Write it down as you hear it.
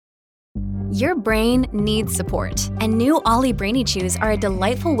Your brain needs support, and new Ollie Brainy Chews are a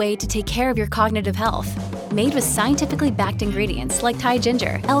delightful way to take care of your cognitive health. Made with scientifically backed ingredients like Thai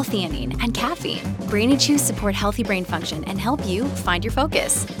ginger, L-theanine, and caffeine, Brainy Chews support healthy brain function and help you find your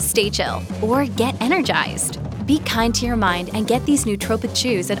focus, stay chill, or get energized. Be kind to your mind and get these nootropic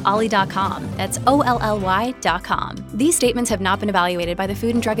chews at ollie.com. That's OLLY.com. These statements have not been evaluated by the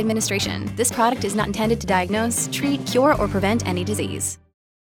Food and Drug Administration. This product is not intended to diagnose, treat, cure, or prevent any disease.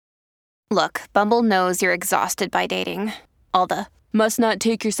 Look, Bumble knows you're exhausted by dating. All the, must not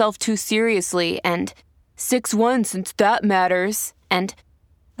take yourself too seriously, and 6'1" since that matters, and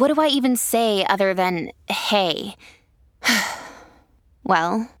what do I even say other than, hey?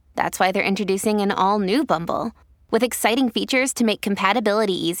 Well, that's why they're introducing an all-new Bumble, with exciting features to make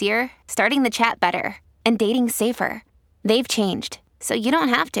compatibility easier, starting the chat better, and dating safer. They've changed, so you don't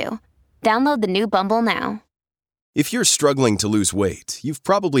have to. Download the new Bumble now. If you're struggling to lose weight, you've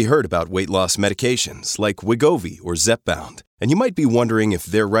probably heard about weight loss medications like Wegovy or Zepbound, and you might be wondering if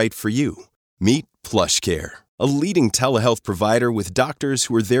they're right for you. Meet PlushCare, a leading telehealth provider with doctors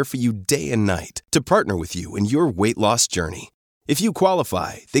who are there for you day and night to partner with you in your weight loss journey. If you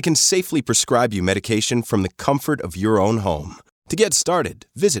qualify, they can safely prescribe you medication from the comfort of your own home. To get started,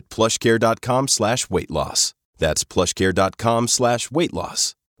 visit plushcare.com/weightloss. That's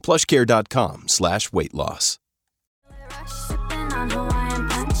plushcare.com/weightloss. plushcare.com/weightloss. Sipping on Hawaiian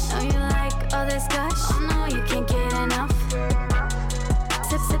punch. Oh, you like all this gush? Oh, no, you can't get enough.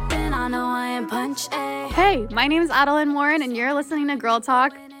 Sipping on Hawaiian punch. Hey, my name is Adeline Warren, and you're listening to Girl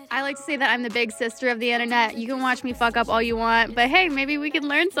Talk. I like to say that I'm the big sister of the internet. You can watch me fuck up all you want, but hey, maybe we can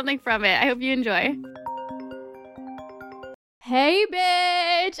learn something from it. I hope you enjoy. Hey,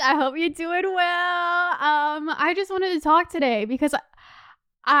 bitch. I hope you're doing well. I just wanted to talk today because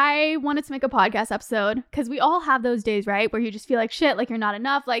I wanted to make a podcast episode because we all have those days, right? Where you just feel like shit, like you're not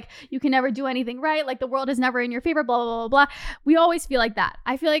enough, like you can never do anything right, like the world is never in your favor, blah, blah, blah, blah. We always feel like that.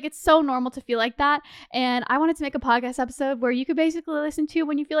 I feel like it's so normal to feel like that. And I wanted to make a podcast episode where you could basically listen to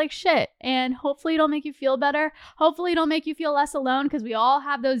when you feel like shit. And hopefully it'll make you feel better. Hopefully it'll make you feel less alone because we all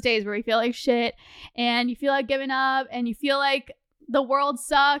have those days where we feel like shit and you feel like giving up and you feel like the world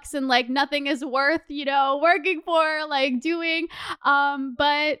sucks and like nothing is worth, working for, like doing.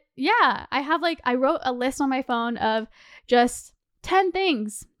 But yeah, I wrote a list on my phone of just 10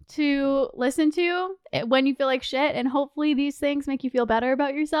 things to listen to when you feel like shit. And hopefully these things make you feel better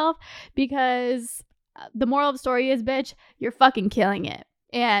about yourself because the moral of the story is, bitch, you're fucking killing it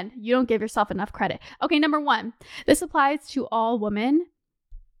and you don't give yourself enough credit. Okay, number 1, this applies to all women.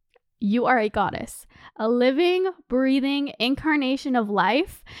 You are a goddess, a living, breathing incarnation of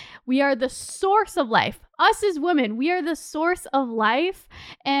life. We are the source of life. Us as women, we are the source of life,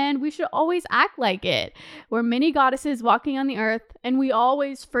 and we should always act like it. We're many goddesses walking on the earth, and we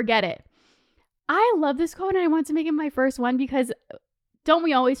always forget it. I love this quote, and I want to make it my first one because don't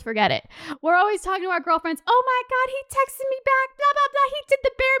we always forget it? We're always talking to our girlfriends. Oh my God, he texted me back, blah, blah, blah. He did the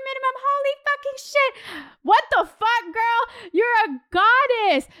bare minimum. Holy fucking shit. What the fuck, girl? You're a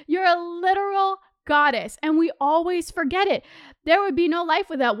goddess. You're a literal goddess. And we always forget it. There would be no life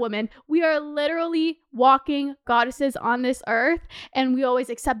without women. We are literally walking goddesses on this earth. And we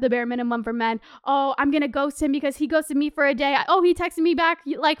always accept the bare minimum for men. Oh, I'm going to ghost him because he ghosted me for a day. Oh, he texted me back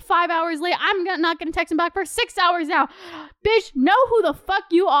like 5 hours late. I'm not going to text him back for 6 hours now. Bitch, know who the fuck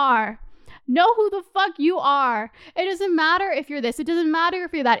you are. Know who the fuck you are. It doesn't matter if you're this. It doesn't matter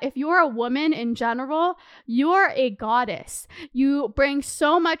if you're that. If you're a woman in general, you're a goddess. You bring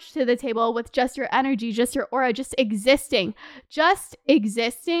so much to the table with just your energy, just your aura, just existing. Just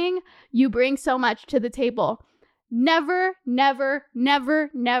existing, you bring so much to the table. Never, never,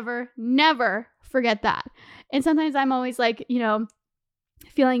 never, never, never forget that. And sometimes I'm always like,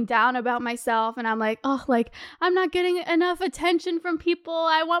 feeling down about myself and I'm like, oh, like I'm not getting enough attention from people.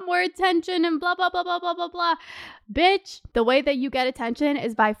 I want more attention and blah, blah, blah, blah, blah, blah, blah. Bitch, the way that you get attention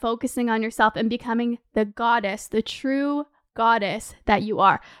is by focusing on yourself and becoming the goddess, the true goddess that you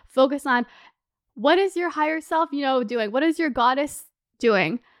are. Focus on what is your higher self, doing? What is your goddess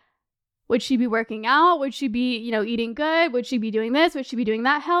doing? Would she be working out? Would she be, eating good? Would she be doing this? Would she be doing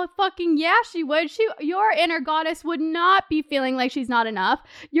that? Hell fucking yeah, she would. Your inner goddess would not be feeling like she's not enough.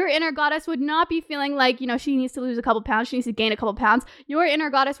 Your inner goddess would not be feeling like, she needs to lose a couple pounds. She needs to gain a couple pounds. Your inner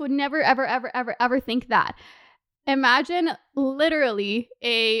goddess would never, ever, ever, ever, ever think that. Imagine literally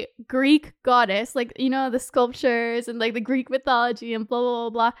a Greek goddess, like, the sculptures and like the Greek mythology and blah, blah, blah,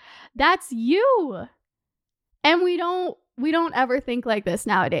 blah. That's you. And we don't ever think like this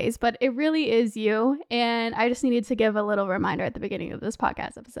nowadays, but it really is you. And I just needed to give a little reminder at the beginning of this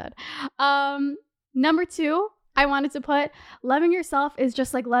podcast episode. Number 2, I wanted to put, loving yourself is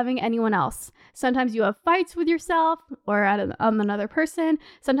just like loving anyone else. Sometimes you have fights with yourself or another person.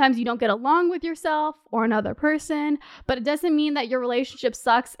 Sometimes you don't get along with yourself or another person, but it doesn't mean that your relationship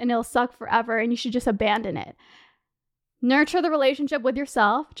sucks and it'll suck forever and you should just abandon it. Nurture the relationship with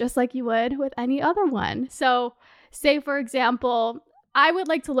yourself just like you would with any other one. So say, for example, I would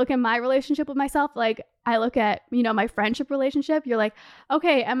like to look at my relationship with myself like I look at, my friendship relationship. You're like,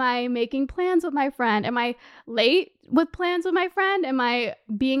 okay, am I making plans with my friend? Am I late with plans with my friend? Am I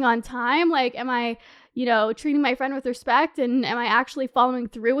being on time? Like, am I, treating my friend with respect? And am I actually following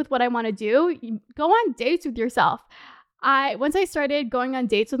through with what I want to do? Go on dates with yourself. Once I started going on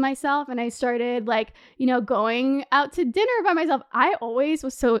dates with myself and I started going out to dinner by myself, I always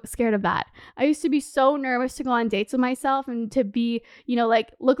was so scared of that. I used to be so nervous to go on dates with myself and to be,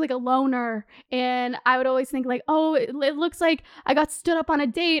 look like a loner. And I would always think like, oh, it looks like I got stood up on a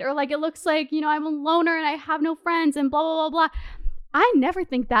date, or like, it looks like, I'm a loner and I have no friends and blah, blah, blah, blah. I never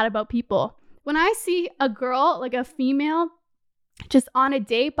think that about people. When I see a girl, like a female, just on a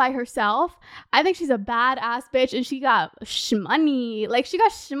date by herself, I think she's a badass bitch and she got shmoney. Like, she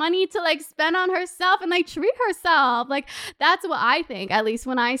got shmoney to like spend on herself and like treat herself. Like, that's what I think, at least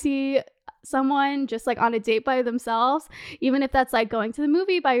when I see someone just like on a date by themselves, even if that's like going to the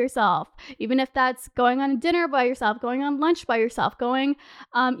movie by yourself, even if that's going on a dinner by yourself, going on lunch by yourself, going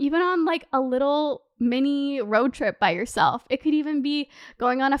even on like a little mini road trip by yourself. It could even be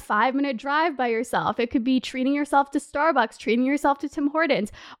going on a 5-minute drive by yourself. It could be treating yourself to Starbucks, treating yourself to Tim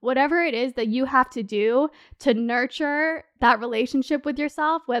Hortons, whatever it is that you have to do to nurture that relationship with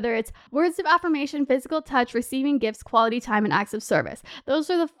yourself, whether it's words of affirmation, physical touch, receiving gifts, quality time, and acts of service. Those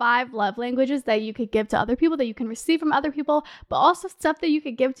are the 5 love languages that you could give to other people, that you can receive from other people, but also stuff that you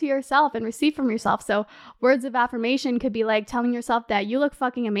could give to yourself and receive from yourself. So words of affirmation could be like telling yourself that you look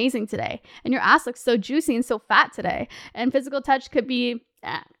fucking amazing today and your ass looks so juicy and so fat today. And physical touch could be,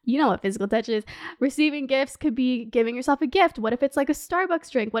 you know what physical touch is. Receiving gifts could be giving yourself a gift. What if it's like a Starbucks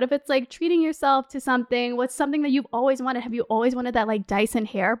drink? What if it's like treating yourself to something? What's something that you've always wanted? Have you always wanted that like Dyson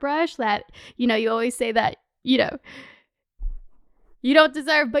hairbrush that, you always say that, you don't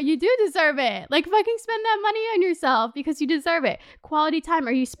deserve, but you do deserve it. Like, fucking spend that money on yourself because you deserve it. Quality time.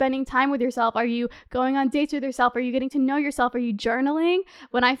 Are you spending time with yourself? Are you going on dates with yourself? Are you getting to know yourself? Are you journaling?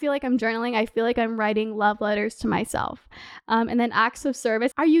 When I feel like I'm journaling, I feel like I'm writing love letters to myself. And then acts of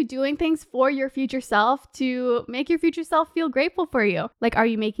service. Are you doing things for your future self to make your future self feel grateful for you? Like, are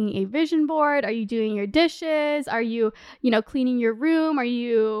you making a vision board? Are you doing your dishes? Are you, cleaning your room? Are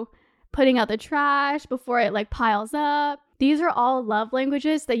you putting out the trash before it like piles up? These are all love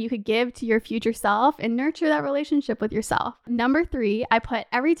languages that you could give to your future self and nurture that relationship with yourself. Number 3, I put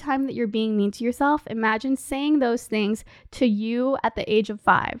every time that you're being mean to yourself, imagine saying those things to you at the age of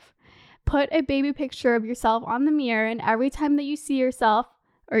 5. Put a baby picture of yourself on the mirror, and every time that you see yourself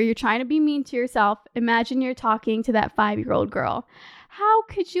or you're trying to be mean to yourself, imagine you're talking to that 5-year-old girl. How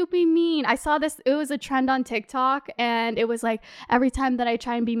could you be mean? I saw this, it was a trend on TikTok, and it was like, every time that I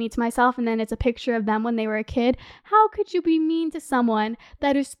try and be mean to myself, and then it's a picture of them when they were a kid. How could you be mean to someone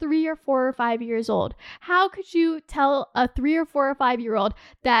that is 3 or 4 or 5 years old? How could you tell a 3 or 4 or 5-year-old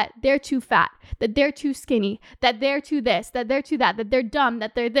that they're too fat, that they're too skinny, that they're too this, that they're too that they're dumb,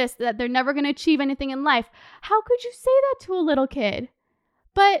 that they're this, that they're never going to achieve anything in life? How could you say that to a little kid?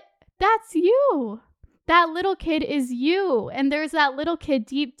 But that's you. That little kid is you. And there's that little kid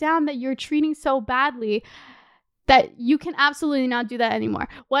deep down that you're treating so badly that you can absolutely not do that anymore.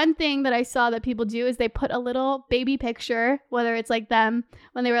 One thing that I saw that people do is they put a little baby picture, whether it's like them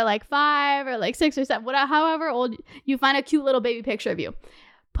when they were like 5 or like 6 or 7, whatever, however old, you find a cute little baby picture of you.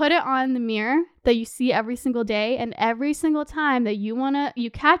 Put it on the mirror that you see every single day, and every single time that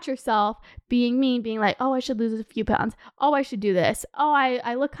you catch yourself being mean, being like, oh, I should lose a few pounds. Oh, I should do this. Oh,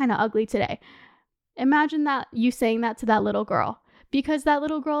 I look kind of ugly today. Imagine that you saying that to that little girl, because that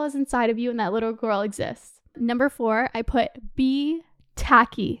little girl is inside of you and that little girl exists. Number 4, I put be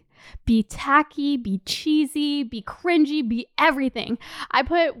tacky. Be tacky, be cheesy, be cringy, be everything. I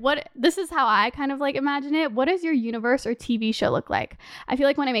put this is how I kind of like imagine it. What does your universe or TV show look like? I feel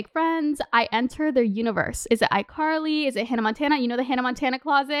like when I make friends, I enter their universe. Is it iCarly? Is it Hannah Montana? You know, the Hannah Montana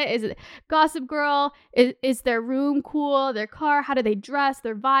closet? Is it Gossip Girl? Is their room cool? Their car? How do they dress?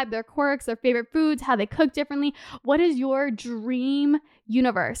 Their vibe, their quirks, their favorite foods, how they cook differently? What is your dream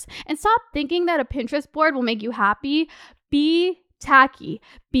universe? And stop thinking that a Pinterest board will make you happy. Be tacky,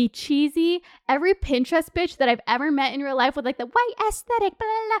 be cheesy. Every Pinterest bitch that I've ever met in real life with like the white aesthetic, blah,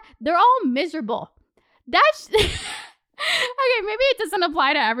 blah, blah, they're all miserable. That's okay, maybe it doesn't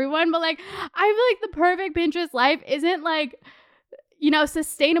apply to everyone, but like I feel like the perfect Pinterest life isn't like,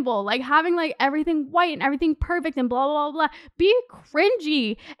 sustainable, like having like everything white and everything perfect and blah, blah, blah, blah. Be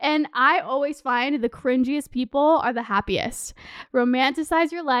cringy. And I always find the cringiest people are the happiest.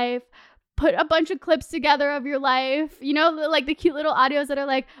 Romanticize your life. Put a bunch of clips together of your life, like the cute little audios that are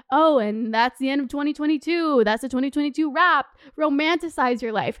like, oh, and that's the end of 2022. That's a 2022 wrap. Romanticize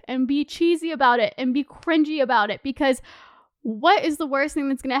your life and be cheesy about it and be cringy about it, because what is the worst thing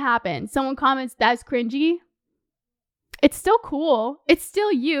that's going to happen? Someone comments, that's cringy. It's still cool. It's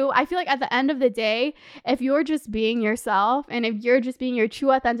still you. I feel like at the end of the day, if you're just being yourself and if you're just being your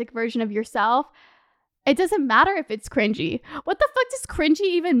true authentic version of yourself, it doesn't matter if it's cringy. What the fuck does cringy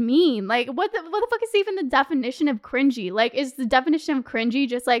even mean? Like, what the fuck is even the definition of cringy? Like, is the definition of cringy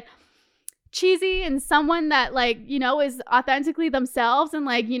just like cheesy and someone that like, is authentically themselves and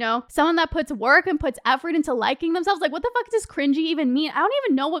like, someone that puts work and puts effort into liking themselves? Like, what the fuck does cringy even mean? I don't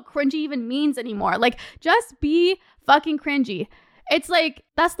even know what cringy even means anymore. Like, just be fucking cringy. It's like,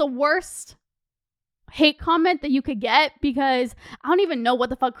 that's the worst hate comment that you could get, because I don't even know what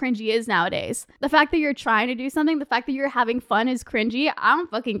the fuck cringy is nowadays. The fact that you're trying to do something, the fact that you're having fun is cringy. I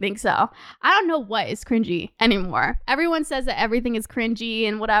don't fucking think so. I don't know what is cringy anymore. Everyone says that everything is cringy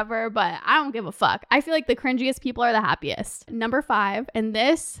and whatever, but I don't give a fuck. I feel like the cringiest people are the happiest. Number 5, and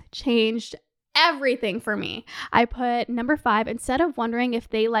this changed everything for me. I put number 5, instead of wondering if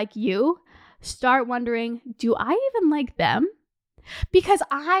they like you, start wondering, do I even like them? Because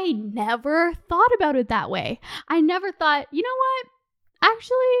I never thought about it that way. I never thought, you know what?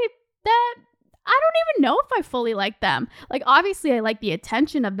 Actually, that I don't even know if I fully like them. Like, obviously, I like the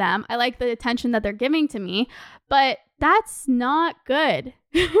attention of them. I like the attention that they're giving to me, but that's not good.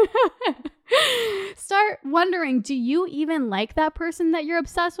 Start wondering, do you even like that person that you're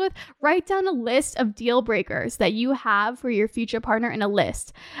obsessed with? Write down a list of deal breakers that you have for your future partner in a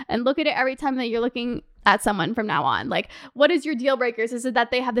list, and look at it every time that you're looking at someone from now on. Like, what is your deal breakers? Is it that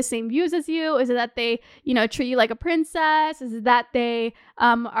they have the same views as you? Is it that they, treat you like a princess? Is it that they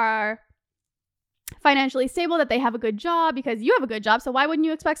are financially stable, that they have a good job because you have a good job? So why wouldn't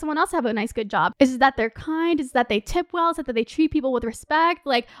you expect someone else to have a nice, good job? Is it that they're kind? Is it that they tip well? Is it that they treat people with respect?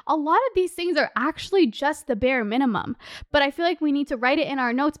 Like, a lot of these things are actually just the bare minimum. But I feel like we need to write it in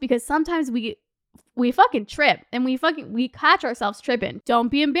our notes, because sometimes we fucking trip and we catch ourselves tripping. Don't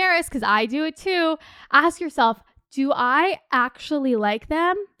be embarrassed, because I do it too. Ask yourself, do I actually like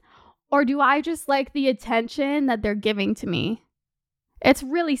them? Or do I just like the attention that they're giving to me? It's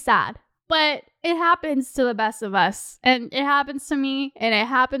really sad, but it happens to the best of us, and it happens to me, and it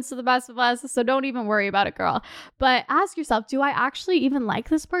happens to the best of us. So don't even worry about it, girl. But ask yourself, do I actually even like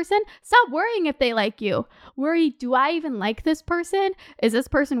this person? Stop worrying if they like you. Worry, do I even like this person? Is this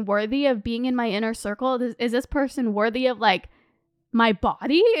person worthy of being in my inner circle? Is this person worthy of like my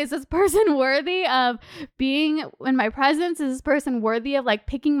body? Is this person worthy of being in my presence? Is this person worthy of like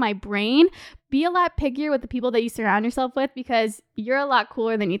picking my brain? Be a lot pickier with the people that you surround yourself with, because you're a lot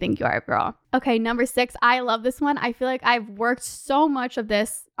cooler than you think you are, girl. Okay, number 6. I love this one. I feel like I've worked so much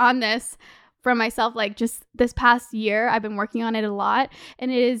on this for myself, like just this past year. I've been working on it a lot,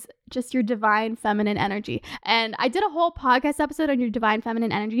 and it is just your divine feminine energy. And I did a whole podcast episode on your divine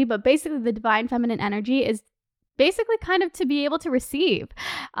feminine energy, but basically the divine feminine energy is basically kind of to be able to receive.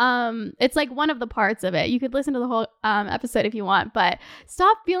 It's like one of the parts of it. You could listen to the whole episode if you want, but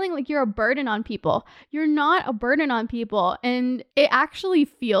stop feeling like you're a burden on people. You're not a burden on people, and it actually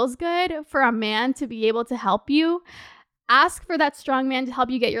feels good for a man to be able to help you. Ask for that strong man to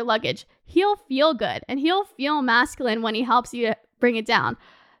help you get your luggage. He'll feel good, and he'll feel masculine when he helps you bring it down.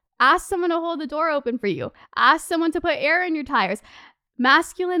 Ask someone to hold the door open for you. Ask someone to put air in your tires.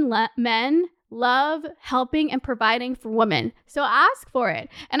 Masculine men love helping and providing for women. So ask for it.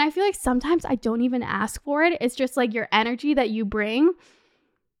 And I feel like sometimes I don't even ask for it. It's just like your energy that you bring.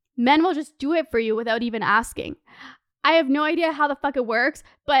 Men will just do it for you without even asking. I have no idea how the fuck it works,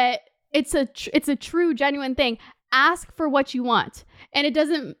 but it's a true, genuine thing. Ask for what you want. And it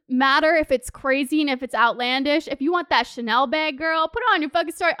doesn't matter if it's crazy and if it's outlandish. If you want that Chanel bag, girl, put it on your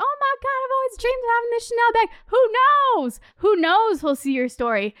fucking story. Oh my God, I've always dreamed of having this Chanel bag. Who knows? Who knows who'll see your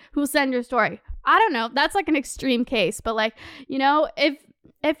story? Who'll send your story? I don't know. That's like an extreme case. But like,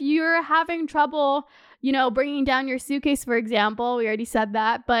 if you're having trouble, bringing down your suitcase, for example, we already said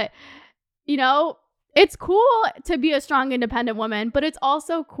that. But, it's cool to be a strong, independent woman. But it's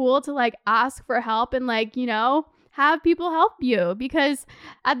also cool to like ask for help and like, have people help you, because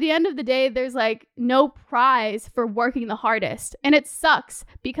at the end of the day, there's like no prize for working the hardest. And it sucks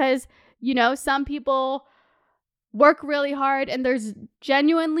because, some people work really hard, and there's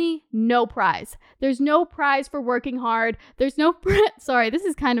genuinely no prize. There's no prize for working hard. There's no, sorry, this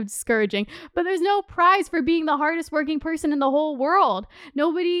is kind of discouraging, but there's no prize for being the hardest working person in the whole world.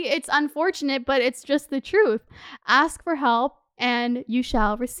 It's unfortunate, but it's just the truth. Ask for help and you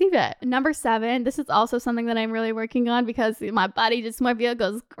shall receive it. Number 7, this is also something that I'm really working on because my body dysmorphia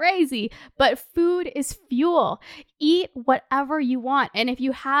goes crazy, but food is fuel. Eat whatever you want. And if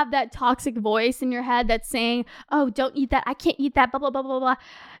you have that toxic voice in your head that's saying, oh, don't eat that, I can't eat that, blah, blah, blah, blah, blah,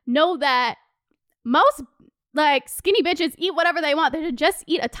 know that most skinny bitches eat whatever they want. They should just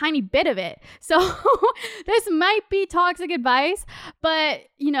eat a tiny bit of it. So this might be toxic advice, but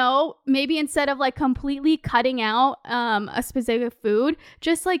maybe instead of completely cutting out a specific food,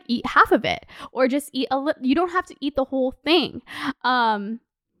 just eat half of it, or just eat a little. You don't have to eat the whole thing. And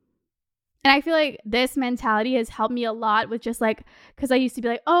I feel like this mentality has helped me a lot with just because I used to be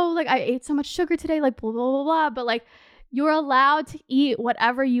I ate so much sugar today, blah, blah, blah, blah. But you're allowed to eat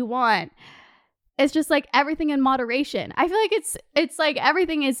whatever you want. It's just everything in moderation. I feel like it's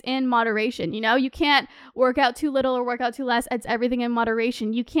everything is in moderation. You can't work out too little or work out too less. It's everything in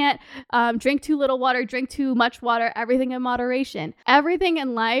moderation. You can't drink too little water, drink too much water, everything in moderation. Everything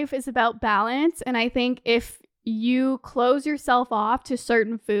in life is about balance. And I think if you close yourself off to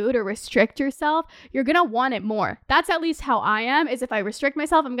certain food or restrict yourself, you're going to want it more. That's at least how I am, is if I restrict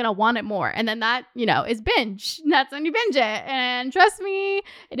myself, I'm going to want it more. And then that, is binge. That's when you binge it. And trust me,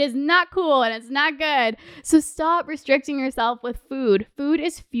 it is not cool and it's not good. So stop restricting yourself with food. Food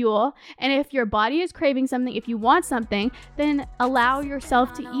is fuel. And if your body is craving something, if you want something, then allow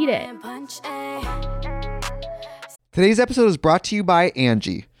yourself to eat it. Today's episode is brought to you by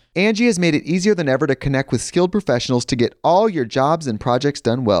Angie. Angie has made it easier than ever to connect with skilled professionals to get all your jobs and projects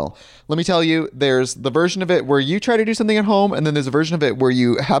done well. Let me tell you, there's the version of it where you try to do something at home, and then there's a version of it where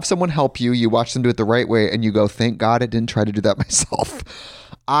you have someone help you, you watch them do it the right way, and you go, thank God I didn't try to do that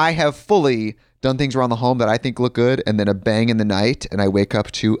myself. I have fully done things around the home that I think look good, and then a bang in the night, and I wake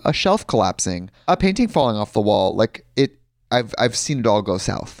up to a shelf collapsing, a painting falling off the wall. I've seen it all go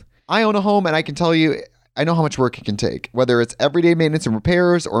south. I own a home, and I can tell you, I know how much work it can take. Whether it's everyday maintenance and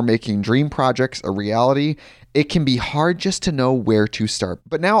repairs or making dream projects a reality, it can be hard just to know where to start.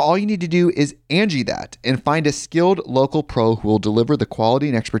 But now all you need to do is Angie that and find a skilled local pro who will deliver the quality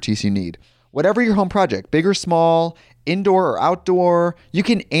and expertise you need. Whatever your home project, big or small, indoor or outdoor, you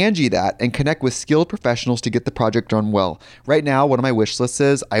can Angie that and connect with skilled professionals to get the project done well. Right now, one of my wish lists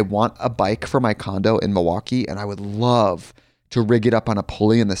is I want a bike for my condo in Milwaukee, and I would love to rig it up on a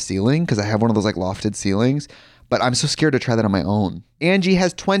pulley in the ceiling because I have one of those lofted ceilings, but I'm so scared to try that on my own. Angie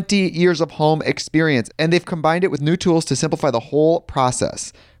has 20 years of home experience, and they've combined it with new tools to simplify the whole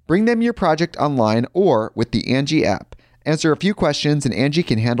process. Bring them your project online or with the Angie app. Answer a few questions and Angie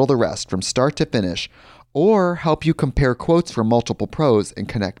can handle the rest from start to finish, or help you compare quotes from multiple pros and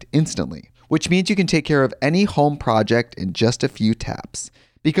connect instantly, which means you can take care of any home project in just a few taps.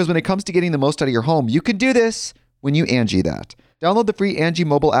 Because when it comes to getting the most out of your home, you can do this when you Angie that. Download the free Angie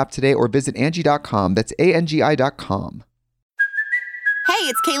mobile app today or visit Angie.com. That's ANGI.com. Hey,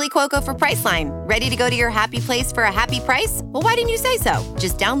 it's Kaylee Cuoco for Priceline. Ready to go to your happy place for a happy price? Well, why didn't you say so?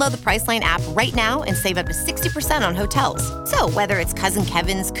 Just download the Priceline app right now and save up to 60% on hotels. So whether it's Cousin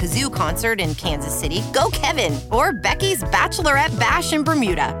Kevin's Kazoo Concert in Kansas City, go Kevin, or Becky's Bachelorette Bash in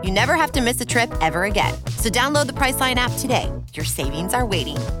Bermuda, you never have to miss a trip ever again. So download the Priceline app today. Your savings are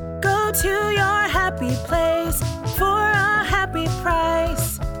waiting. Go to your happy place for a happy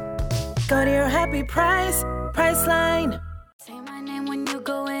price. Go to your happy price, Priceline. Say my name when you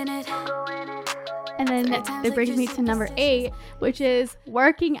go in it. And then it brings me to number 8, which is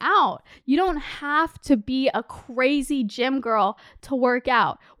working out. You don't have to be a crazy gym girl to work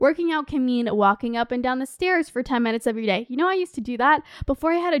out. Working out can mean walking up and down the stairs for 10 minutes every day. I used to do that.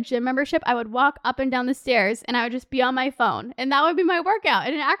 Before I had a gym membership, I would walk up and down the stairs and I would just be on my phone. And that would be my workout.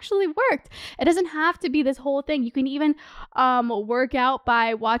 And it actually worked. It doesn't have to be this whole thing. You can even work out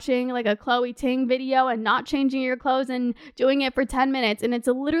by watching a Chloe Ting video and not changing your clothes and doing it for 10 minutes. And it's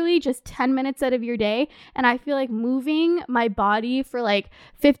literally just 10 minutes out of your day. And I feel like moving my body for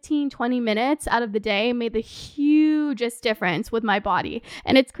 15-20 minutes out of the day made the hugest difference with my body.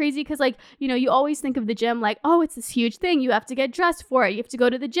 And it's crazy because you always think of the gym oh, it's this huge thing. You have to get dressed for it. You have to go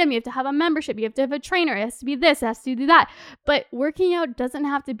to the gym. You have to have a membership. You have to have a trainer. It has to be this. It has to do that. But working out doesn't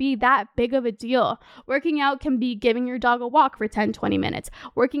have to be that big of a deal. Working out can be giving your dog a walk for 10-20 minutes.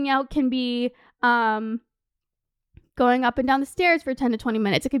 Working out can be going up and down the stairs for 10 to 20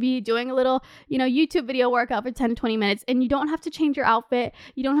 minutes. It could be doing a little, YouTube video workout for 10 to 20 minutes. And you don't have to change your outfit.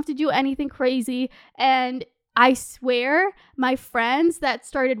 You don't have to do anything crazy. And I swear my friends that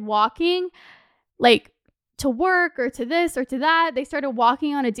started walking, to work or to this or to that, they started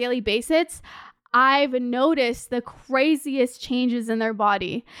walking on a daily basis, I've noticed the craziest changes in their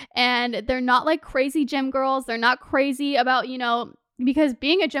body. And they're not like crazy gym girls. They're not crazy about, because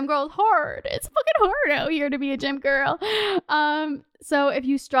being a gym girl is hard. It's fucking hard out here to be a gym girl. So if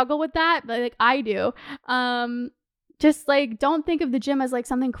you struggle with that, like I do, just like don't think of the gym as like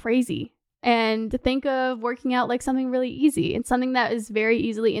something crazy. And think of working out like something really easy and something that is very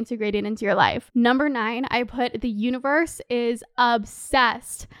easily integrated into your life. Number 9, I put the universe is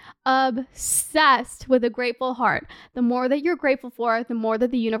obsessed with a grateful heart. The more that you're grateful for, the more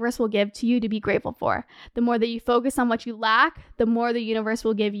that the universe will give to you to be grateful for. The more that you focus on what you lack, the more the universe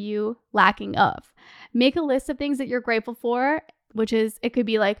will give you lacking of. Make a list of things that you're grateful for, which is, it could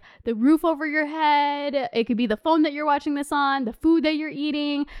be like the roof over your head. It could be the phone that you're watching this on, the food that you're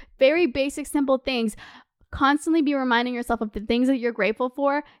eating, very basic, simple things. Constantly be reminding yourself of the things that you're grateful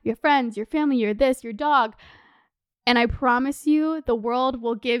for, your friends, your family, your this, your dog. And I promise you, the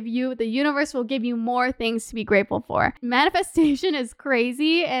universe will give you more things to be grateful for. Manifestation is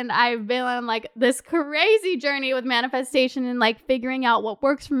crazy. And I've been on like this crazy journey with manifestation and like figuring out what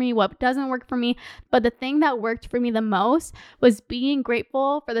works for me, what doesn't work for me. But the thing that worked for me the most was being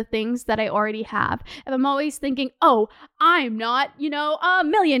grateful for the things that I already have. If I'm always thinking, oh, I'm not, a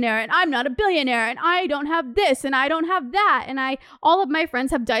millionaire and I'm not a billionaire and I don't have this and I don't have that. And all of my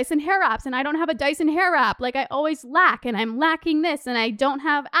friends have Dyson hair wraps and I don't have a Dyson hair wrap. Like I always lack and I'm lacking this and I don't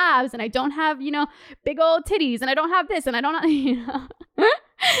have abs and I don't have, big old titties and I don't have this and I don't,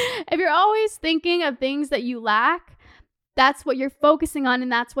 If you're always thinking of things that you lack, that's what you're focusing on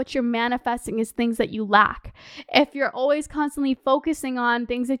and that's what you're manifesting is things that you lack. If you're always constantly focusing on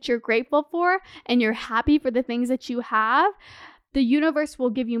things that you're grateful for and you're happy for the things that you have, the universe will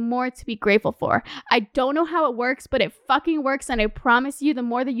give you more to be grateful for. I don't know how it works, but it fucking works. And I promise you, the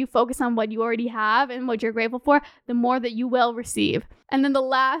more that you focus on what you already have and what you're grateful for, the more that you will receive. And then the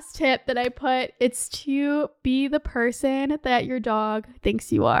last tip that I put, it's to be the person that your dog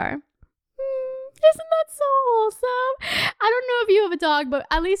thinks you are. Isn't that so wholesome? I don't know if you have a dog, but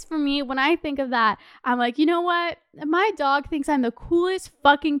at least for me, when I think of that, I'm like, you know what? My dog thinks I'm the coolest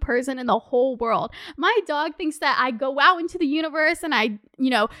fucking person in the whole world. My dog thinks that I go out into the universe and I,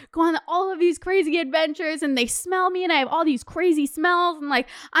 go on all of these crazy adventures and they smell me and I have all these crazy smells and like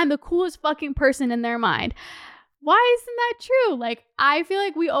I'm the coolest fucking person in their mind. Why isn't that true? Like, I feel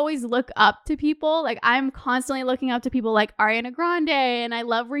like we always look up to people. Like, I'm constantly looking up to people like Ariana Grande and I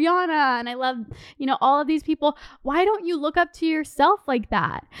love Rihanna and I love, all of these people. Why don't you look up to yourself like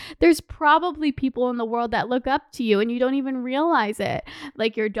that? There's probably people in the world that look up to you and you don't even realize it.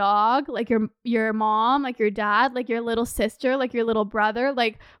 Like your dog, like your mom, like your dad, like your little sister, like your little brother,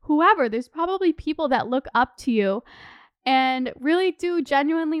 like whoever. There's probably people that look up to you and really do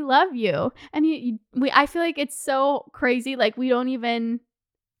genuinely love you. And I feel like it's so crazy. Like we don't even,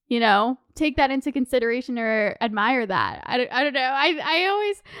 take that into consideration or admire that. I don't know. I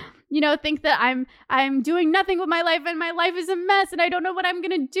always, think that I'm doing nothing with my life and my life is a mess and I don't know what I'm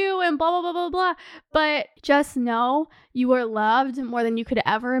going to do and blah, blah, blah, blah, blah. But just know you are loved more than you could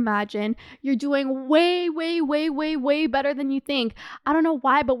ever imagine. You're doing way, way, way, way, way better than you think. I don't know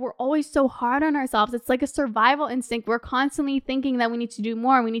why, but we're always so hard on ourselves. It's like a survival instinct. We're constantly thinking that we need to do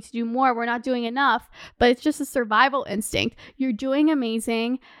more. We need to do more. We're not doing enough, but it's just a survival instinct. You're doing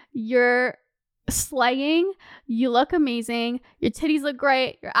amazing. You're slaying. You look amazing. Your titties look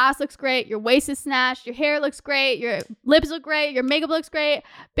great. Your ass looks great. Your waist is snatched. Your hair looks great. Your lips look great. Your makeup looks great.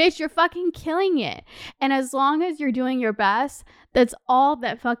 Bitch, you're fucking killing it. And as long as you're doing your best, that's all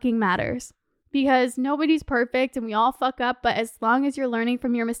that fucking matters. Because nobody's perfect and we all fuck up. But as long as you're learning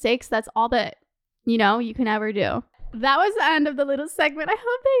from your mistakes, that's all that, you can ever do. That was the end of the little segment. I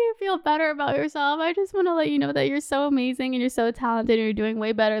hope that you feel better about yourself. I just want to let you know that you're so amazing and you're so talented and you're doing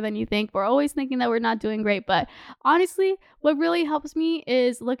way better than you think. We're always thinking that we're not doing great. But honestly, what really helps me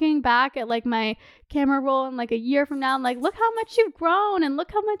is looking back at like my camera roll and like a year from now, I'm like, look how much you've grown and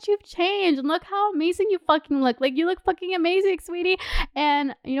look how much you've changed and look how amazing you fucking look. Like you look fucking amazing, sweetie.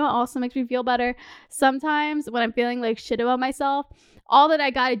 And you know what also makes me feel better? Sometimes when I'm feeling like shit about myself, all that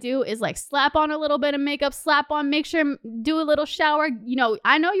I gotta do is like slap on a little bit of makeup, make sure, do a little shower.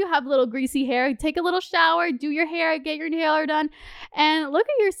 I know you have little greasy hair. Take a little shower, do your hair, get your hair done, and look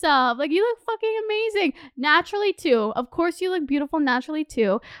at yourself. Like you look fucking amazing. Naturally too. Of course you look beautiful naturally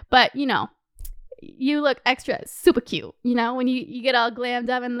too. But you look extra super cute, when you get all glammed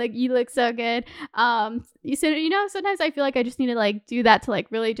up and like you look so good. Sometimes I feel like I just need to like do that to like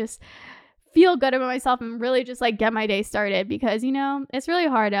really just feel good about myself and really just like get my day started because it's really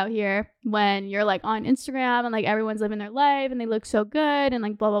hard out here when you're like on Instagram and like everyone's living their life and they look so good and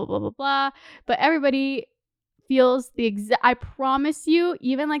like blah blah blah blah blah, but everybody feels the exact, I promise you,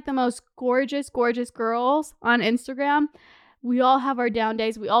 even like the most gorgeous girls on Instagram, we all have our down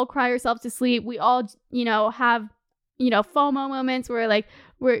days. We all cry ourselves to sleep. We all, have, FOMO moments where like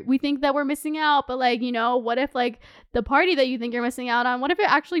we think that we're missing out, but like, what if like the party that you think you're missing out on, what if it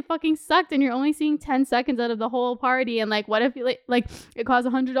actually fucking sucked and you're only seeing 10 seconds out of the whole party? And like, what if like it costs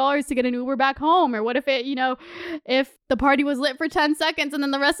 $100 to get an Uber back home? Or what if it, if the party was lit for 10 seconds and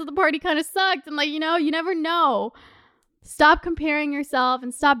then the rest of the party kind of sucked? And like, you never know. Stop comparing yourself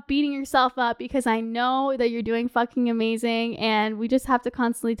and stop beating yourself up, because I know that you're doing fucking amazing, and we just have to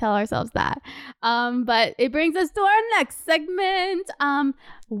constantly tell ourselves that. But it brings us to our next segment.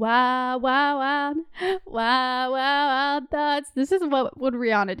 Wow thoughts. This is what would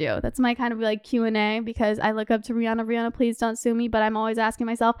Rihanna do? That's my kind of like Q&A, because I look up to Rihanna. Rihanna, please don't sue me, but I'm always asking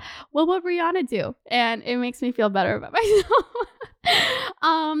myself, what would Rihanna do? And it makes me feel better about myself.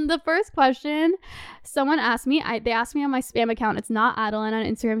 The first question someone asked me, they asked me on my spam account. It's not Adeline on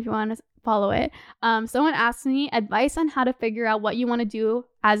Instagram if you want to follow it. Someone asked me advice on how to figure out what you want to do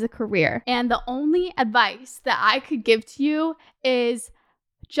as a career. And the only advice that I could give to you is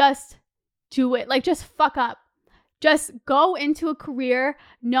just do it. Like, just fuck up. Just go into a career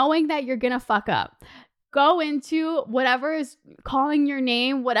knowing that you're gonna fuck up. Go into whatever is calling your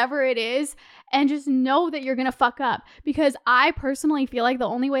name, whatever it is, and just know that you're gonna fuck up. Because I personally feel like the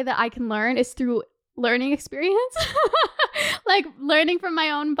only way that I can learn is through learning experience. Like learning from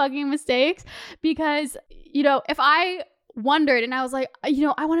my own fucking mistakes. Because, if I wondered and I was like, I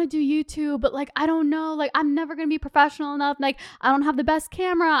want to do YouTube, but like, I don't know, like, I'm never going to be professional enough. Like, I don't have the best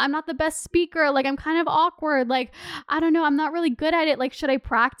camera. I'm not the best speaker. Like, I'm kind of awkward. Like, I don't know. I'm not really good at it. Like, should I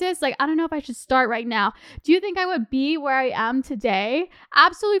practice? Like, I don't know if I should start right now. Do you think I would be where I am today?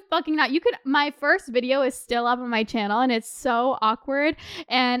 Absolutely fucking not. My first video is still up on my channel, and it's so awkward,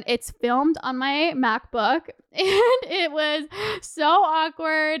 and it's filmed on my MacBook. And it was so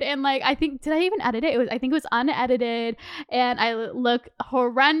awkward. And like, did I even edit it? I think it was unedited, and I look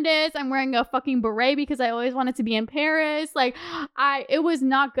horrendous. I'm wearing a fucking beret because I always wanted to be in Paris. Like, it was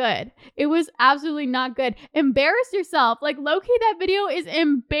not good. It was absolutely not good. Embarrass yourself. Like, low-key, that video is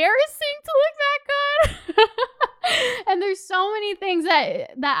embarrassing to look that good. And there's so many things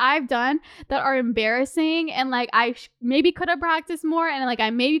that I've done that are embarrassing, and like I maybe could have practiced more, and like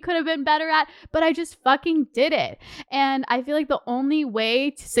I maybe could have been better at, but I just fucking did it. And I feel like the only way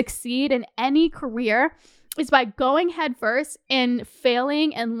to succeed in any career is by going head first and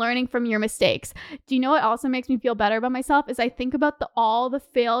failing and learning from your mistakes. Do you know what also makes me feel better about myself is I think about all the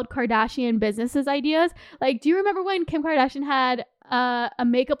failed Kardashian businesses ideas. Like, do you remember when Kim Kardashian had a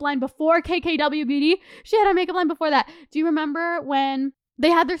makeup line before KKW Beauty? She had a makeup line before that. Do you remember when they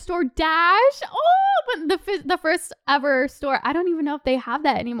had their store Dash? Oh, but the first ever store. I don't even know if they have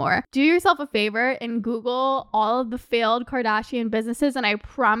that anymore. Do yourself a favor and Google all of the failed Kardashian businesses, and I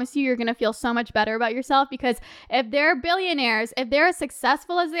promise you're going to feel so much better about yourself, because if they're billionaires, if they're as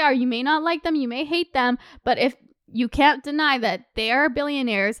successful as they are, you may not like them, you may hate them, but if you can't deny that they are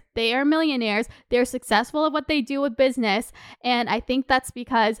billionaires, they are millionaires, they're successful at what they do with business. And I think that's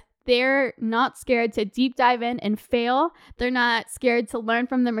because they're not scared to deep dive in and fail. They're not scared to learn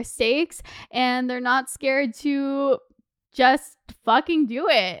from their mistakes, and they're not scared to just fucking do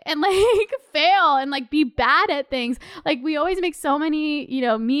it and like fail and like be bad at things. Like, we always make so many,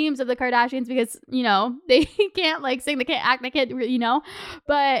 memes of the Kardashians because, they can't like sing, they can't act, they can't,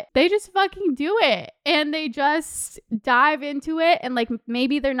 but they just fucking do it, and they just dive into it. And like,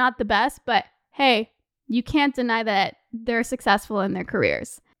 maybe they're not the best, but hey, you can't deny that they're successful in their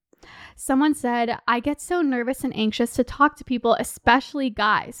careers. Someone said, I get so nervous and anxious to talk to people, especially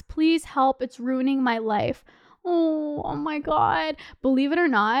guys. Please help. It's ruining my life. Oh my God. Believe it or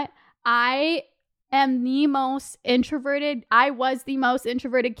not, I was the most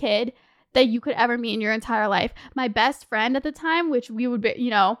introverted kid that you could ever meet in your entire life. My best friend at the time, which we would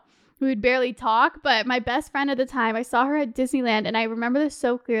barely talk, but my best friend at the time, I saw her at Disneyland, and I remember this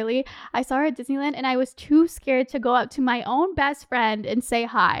so clearly. I saw her at Disneyland, and I was too scared to go up to my own best friend and say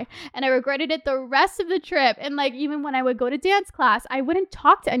hi. And I regretted it the rest of the trip. And like, even when I would go to dance class, I wouldn't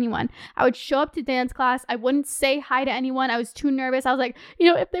talk to anyone. I would show up to dance class. I wouldn't say hi to anyone. I was too nervous. I was like,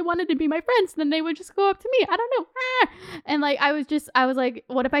 if they wanted to be my friends, then they would just go up to me. I don't know. And like, I was like,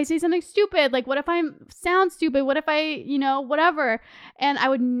 what if I say something stupid? Like, what if I sound stupid? What if I, whatever? And I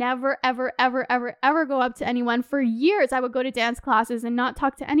would never never, ever, ever, ever, ever go up to anyone. For years, I would go to dance classes and not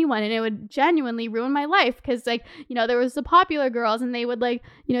talk to anyone. And it would genuinely ruin my life because, like, you know, there was the popular girls and they would, like,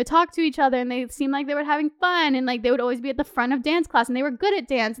 you know, talk to each other and they seemed like they were having fun. And, like, they would always be at the front of dance class and they were good at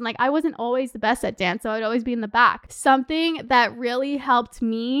dance. And, like, I wasn't always the best at dance. So I'd always be in the back. Something that really helped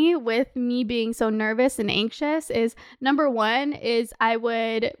me with me being so nervous and anxious is, number one, is I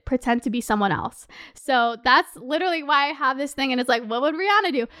would pretend to be someone else. So that's literally why I have this thing. And it's like, what would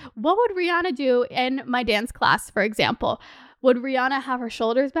Rihanna do? What would Rihanna do in my dance class, for example? Would Rihanna have her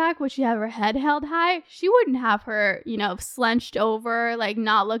shoulders back? Would she have her head held high? She wouldn't have her, you know, slunched over, like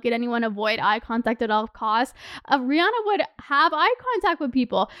not look at anyone, avoid eye contact at all costs. Rihanna would have eye contact with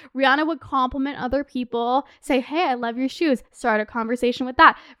people. Rihanna would compliment other people, say, hey, I love your shoes. Start a conversation with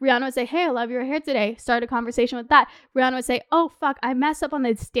that. Rihanna would say, hey, I love your hair today. Start a conversation with that. Rihanna would say, oh, fuck, I messed up on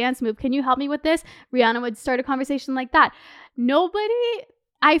this dance move. Can you help me with this? Rihanna would start a conversation like that.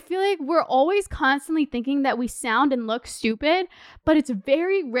 I feel like we're always constantly thinking that we sound and look stupid, but it's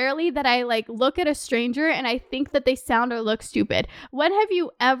very rarely that I like look at a stranger and I think that they sound or look stupid. When have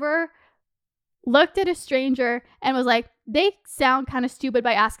you ever looked at a stranger and was like, they sound kind of stupid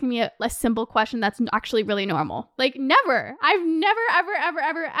by asking me a simple question that's actually really normal? Like, never. I've never, ever, ever,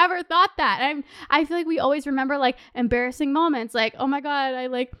 ever, ever thought that. I feel like we always remember like embarrassing moments, like, oh my God, I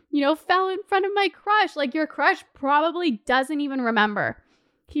like, you know, fell in front of my crush. Like, your crush probably doesn't even remember.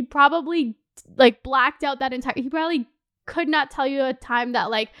 He probably like blacked out that he probably could not tell you a time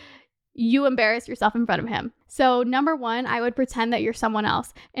that like you embarrassed yourself in front of him. So number one, I would pretend that you're someone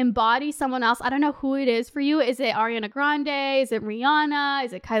else. Embody someone else. I don't know who it is for you. Is it Ariana Grande? Is it Rihanna?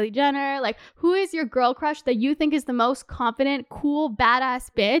 Is it Kylie Jenner? Like, who is your girl crush that you think is the most confident, cool, badass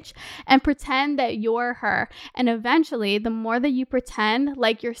bitch? And pretend that you're her. And eventually, the more that you pretend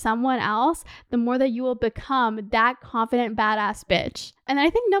like you're someone else, the more that you will become that confident, badass bitch. And then I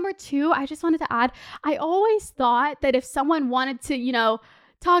think number two, I just wanted to add, I always thought that if someone wanted to, you know,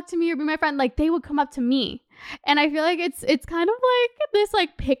 talk to me or be my friend, like they would come up to me. And I feel like it's kind of like this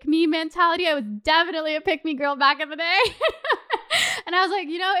like pick me mentality. I was definitely a pick me girl back in the day. And I was like,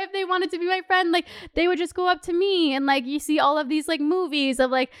 you know, if they wanted to be my friend, like they would just go up to me. And like you see all of these like movies of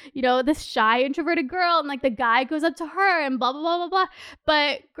like, you know, this shy introverted girl and like the guy goes up to her and blah, blah, blah, blah, blah.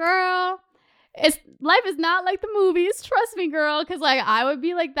 But girl, life is not like the movies. Trust me, girl. Because like I would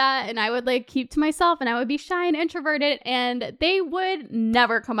be like that and I would like keep to myself and I would be shy and introverted and they would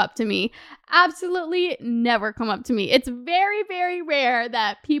never come up to me. Absolutely never come up to me. It's very, very rare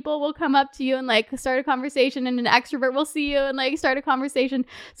that people will come up to you and like start a conversation and an extrovert will see you and like start a conversation.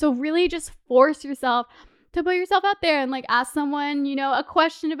 So really just force yourself to put yourself out there and like ask someone, you know, a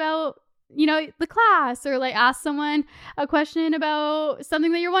question about, you know, the class, or like ask someone a question about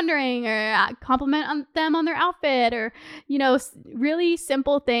something that you're wondering, or compliment them on their outfit, or, you know, really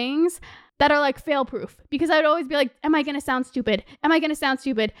simple things that are like fail proof. Because I would always be like, am I going to sound stupid? Am I going to sound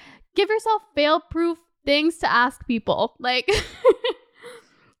stupid? Give yourself fail proof things to ask people. Like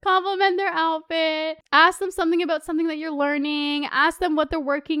compliment their outfit, ask them something about something that you're learning, ask them what they're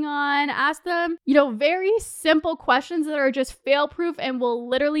working on, ask them, you know, very simple questions that are just fail proof and will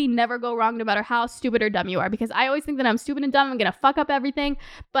literally never go wrong no matter how stupid or dumb you are. Because I always think that I'm stupid and dumb, I'm gonna fuck up everything,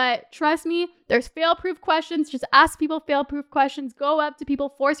 but trust me, there's fail proof questions. Just ask people fail proof questions, go up to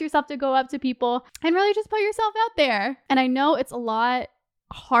people, force yourself to go up to people, and really just put yourself out there. And I know it's a lot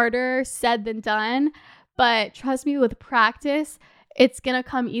harder said than done, but trust me, with practice, it's going to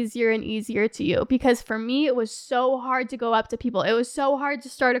come easier and easier to you. Because for me, it was so hard to go up to people. It was so hard to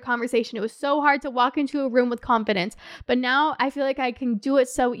start a conversation. It was so hard to walk into a room with confidence. But now I feel like I can do it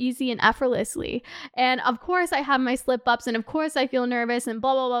so easy and effortlessly. And of course I have my slip ups, and of course I feel nervous and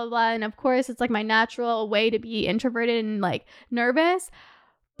blah, blah, blah, blah. And of course it's like my natural way to be introverted and like nervous.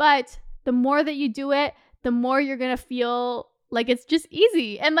 But the more that you do it, the more you're going to feel like it's just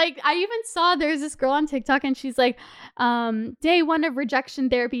easy. And like I even saw there's this girl on TikTok and she's like, day 1 of rejection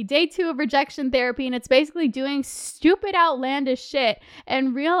therapy, day 2 of rejection therapy. And it's basically doing stupid, outlandish shit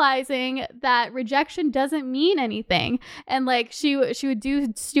and realizing that rejection doesn't mean anything. And like she would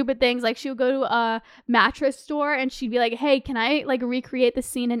do stupid things. Like she would go to a mattress store and she'd be like, hey, can I like recreate the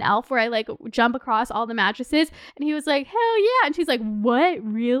scene in Elf where I like jump across all the mattresses? And he was like, hell yeah. And she's like, what,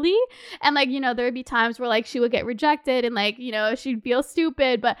 really? And like, you know, there would be times where like she would get rejected and like, you know, she'd feel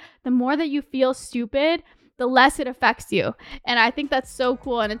stupid. But the more that you feel stupid, the less it affects you. And I think that's so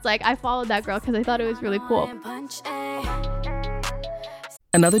cool. And it's like, I followed that girl because I thought it was really cool.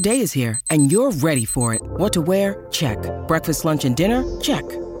 Another day is here and you're ready for it. What to wear? Check. Breakfast, lunch, and dinner? Check.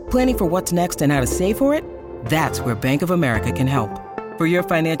 Planning for what's next and how to save for it? That's where Bank of America can help. For your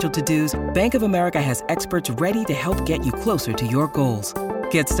financial to-dos, Bank of America has experts ready to help get you closer to your goals.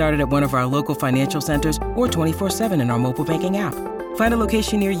 Get started at one of our local financial centers or 24/7 in our mobile banking app. Find a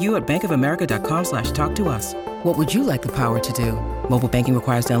location near you at bankofamerica.com/talktous. What would you like the power to do? Mobile banking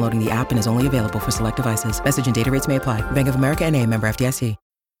requires downloading the app and is only available for select devices. Message and data rates may apply. Bank of America N.A., member FDIC.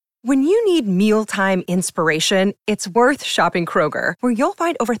 When you need mealtime inspiration, it's worth shopping Kroger, where you'll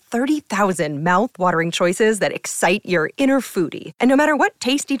find over 30,000 mouth-watering choices that excite your inner foodie. And no matter what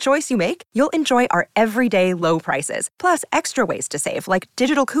tasty choice you make, you'll enjoy our everyday low prices, plus extra ways to save, like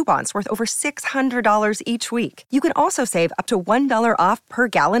digital coupons worth over $600 each week. You can also save up to $1 off per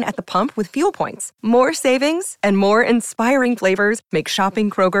gallon at the pump with fuel points. More savings and more inspiring flavors make shopping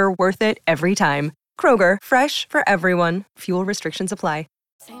Kroger worth it every time. Kroger, fresh for everyone. Fuel restrictions apply.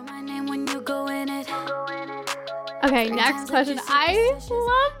 Say my name when you go in it. Okay, next question. I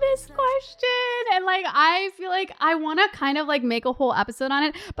love this question. And like, I feel like I want to kind of like make a whole episode on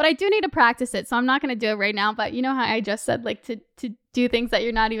it, but I do need to practice it. So I'm not going to do it right now. But you know how I just said like to do things that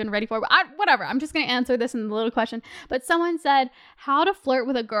you're not even ready for. But whatever. I'm just going to answer this in the little question. But someone said, how to flirt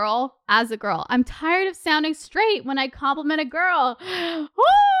with a girl as a girl. I'm tired of sounding straight when I compliment a girl. Woo!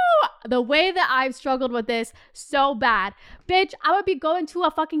 The way that I've struggled with this so bad. Bitch, I would be going to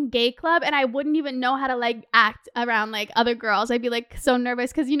a fucking gay club and I wouldn't even know how to like act around like other girls. I'd be like so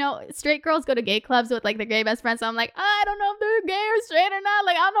nervous because, you know, straight girls go to gay clubs with like their gay best friends. So I'm like, I don't know if they're gay or straight or not.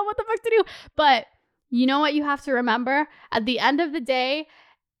 Like, I don't know what the fuck to do. But you know what you have to remember? At the end of the day,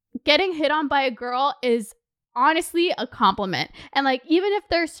 getting hit on by a girl is honestly a compliment. And like, even if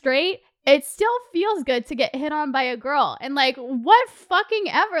they're straight, it still feels good to get hit on by a girl. And like, what fucking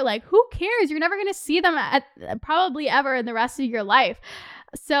ever? Like, who cares? You're never going to see them probably ever in the rest of your life.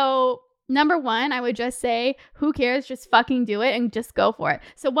 So number one, I would just say, who cares? Just fucking do it and just go for it.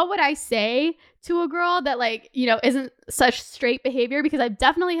 So what would I say to a girl that like, you know, isn't such straight behavior? Because I've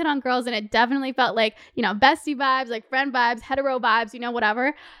definitely hit on girls and it definitely felt like, you know, bestie vibes, like friend vibes, hetero vibes, you know,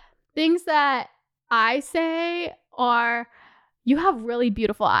 whatever. Things that I say are, you have really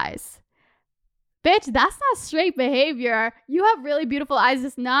beautiful eyes. Bitch, that's not straight behavior. You have really beautiful eyes.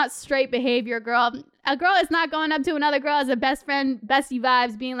 It's not straight behavior, girl. A girl is not going up to another girl as a best friend, bestie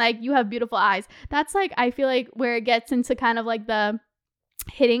vibes, being like, you have beautiful eyes. That's like, I feel like where it gets into kind of like the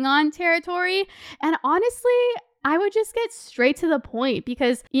hitting on territory. And honestly, I would just get straight to the point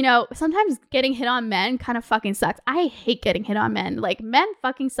because, you know, sometimes getting hit on men kind of fucking sucks. I hate getting hit on men. Like, men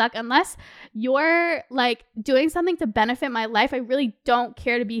fucking suck. Unless you're like doing something to benefit my life, I really don't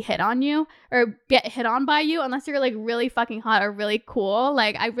care to be hit on you or get hit on by you unless you're like really fucking hot or really cool.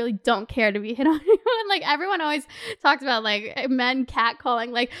 Like, I really don't care to be hit on you. And like, everyone always talks about like men catcalling.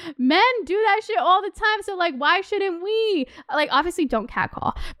 Like, men do that shit all the time. So like, why shouldn't we? Like, obviously don't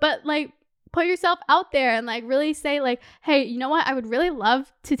catcall, but like, put yourself out there and like really say like, hey, you know what? I would really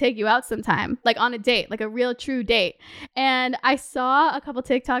love to take you out sometime, like on a date, like a real true date. And I saw a couple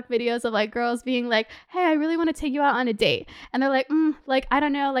TikTok videos of like girls being like, hey, I really want to take you out on a date. And they're like, like, I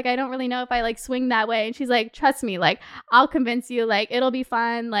don't know. Like, I don't really know if I like swing that way. And she's like, trust me, like, I'll convince you, like, it'll be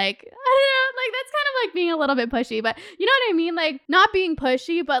fun. Like, I don't know, like that's kind of like being a little bit pushy, but you know what I mean? Like, not being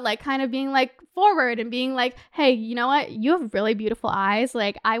pushy, but like kind of being like forward and being like, hey, you know what? You have really beautiful eyes.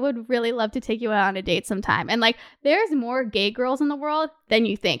 Like, I would really love to take you out on a date sometime. And like, there's more gay girls in the world than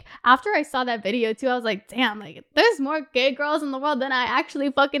you think. After I saw that video too, I was like, damn, like there's more gay girls in the world than I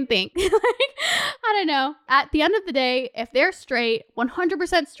actually fucking think. Like, I don't know. At the end of the day, if they're straight,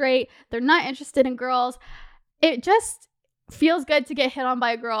 100% straight, they're not interested in girls, it just feels good to get hit on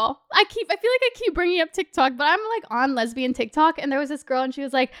by a girl. I feel like I keep bringing up TikTok, but I'm like on lesbian TikTok, and there was this girl and she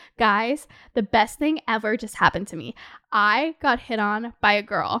was like, guys, the best thing ever just happened to me. I got hit on by a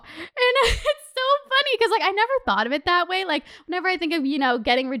girl. And it's so funny because like I never thought of it that way. Like whenever I think of, you know,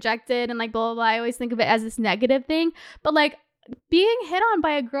 getting rejected and like blah, blah, blah, I always think of it as this negative thing. But like being hit on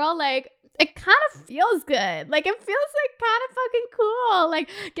by a girl, like it kind of feels good. Like it feels like kind of fucking cool. Like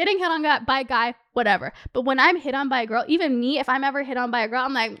getting hit on by a guy, whatever. But when I'm hit on by a girl, even me, if I'm ever hit on by a girl,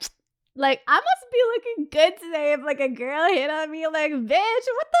 I'm like I must be looking good today if like a girl hit on me. Like, bitch,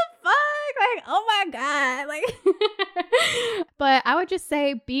 what the fuck? Like, oh my God. Like, but I would just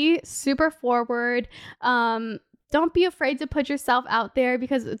say be super forward. Don't be afraid to put yourself out there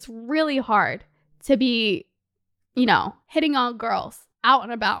because it's really hard to be, you know, hitting on girls out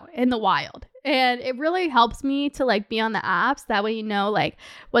and about in the wild. And it really helps me to like be on the apps. That way, you know, like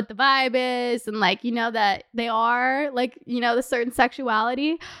what the vibe is and like, you know, that they are like, you know, the certain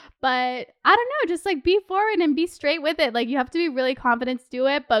sexuality. But I don't know, just like be forward and be straight with it. Like you have to be really confident to do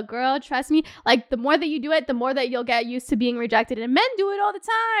it. But girl, trust me, like the more that you do it, the more that you'll get used to being rejected. And men do it all the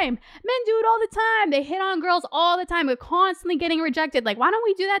time. Men do it all the time. They hit on girls all the time. We're constantly getting rejected. Like, why don't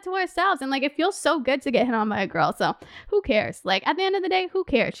we do that to ourselves? And like, it feels so good to get hit on by a girl. So who cares? Like at the end of the day, who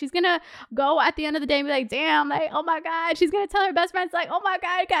cares? She's going to go at the end of the day and be like, damn, like, oh my God. She's going to tell her best friends like, oh my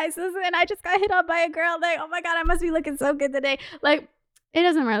God, guys, listen, I just got hit on by a girl. Like, oh my God, I must be looking so good today. Like, it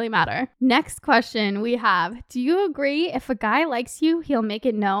doesn't really matter. Next question we have. Do you agree if a guy likes you, he'll make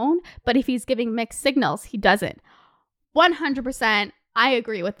it known, but if he's giving mixed signals, he doesn't? 100%. I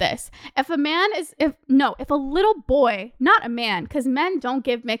agree with this. If a little boy, not a man, because men don't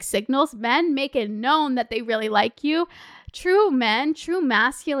give mixed signals, men make it known that they really like you. True men, true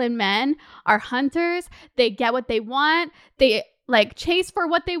masculine men are hunters. They get what they want. They like chase for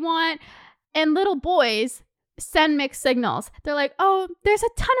what they want. And little boys send mixed signals. They're like, oh, there's a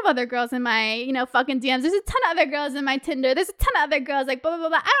ton of other girls in my, you know, fucking DMs. There's a ton of other girls in my Tinder. There's a ton of other girls like blah, blah, blah,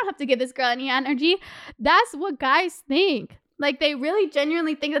 blah. I don't have to give this girl any energy. That's what guys think. Like they really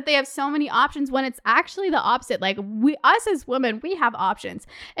genuinely think that they have so many options when it's actually the opposite. Like us as women, we have options.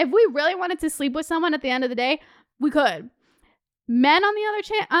 If we really wanted to sleep with someone at the end of the day, we could. Men on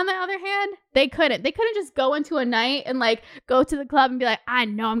the other hand, they couldn't. They couldn't just go into a night and like go to the club and be like, I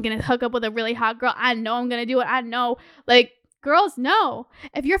know I'm gonna hook up with a really hot girl. I know I'm gonna do it. I know. Like girls know.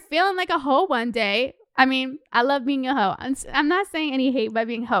 If you're feeling like a hoe one day, I mean, I love being a hoe. I'm not saying any hate by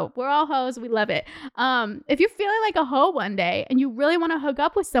being hoe. We're all hoes. We love it. If you're feeling like a hoe one day and you really want to hook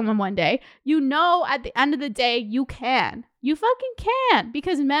up with someone one day, you know at the end of the day you can. You fucking can,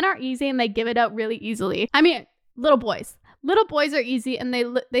 because men are easy and they give it up really easily. I mean, little boys. Little boys are easy and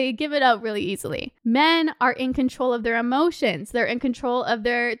they give it up really easily. Men are in control of their emotions. They're in control of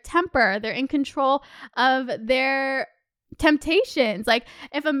their temper. They're in control of their temptations. Like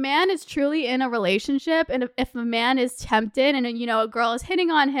if a man is truly in a relationship and if a man is tempted and, you know, a girl is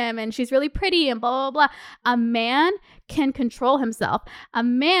hitting on him and she's really pretty and blah, blah, blah, a man can control himself. A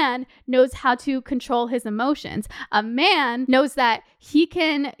man knows how to control his emotions. A man knows that he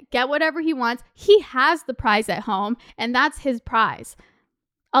can get whatever he wants. He has the prize at home and that's his prize.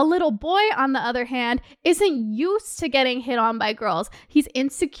 A little boy, on the other hand, isn't used to getting hit on by girls. He's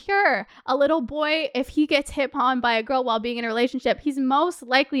insecure. A little boy, if he gets hit on by a girl while being in a relationship, he's most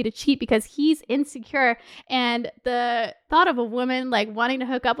likely to cheat because he's insecure. And the thought of a woman like wanting to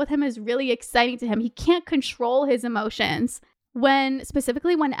hook up with him is really exciting to him. He can't control his emotions.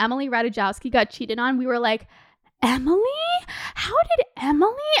 Specifically when Emily Ratajkowski got cheated on, we were like, Emily? How did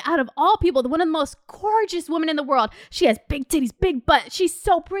Emily, out of all people, one of the most gorgeous women in the world, she has big titties, big butt, she's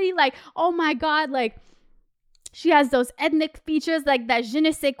so pretty, like, oh my God, like, she has those ethnic features, like that je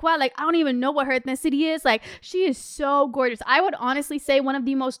ne sais quoi, like, I don't even know what her ethnicity is, like, she is so gorgeous. I would honestly say one of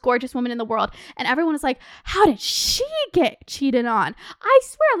the most gorgeous women in the world, and everyone is like, how did she get cheated on? I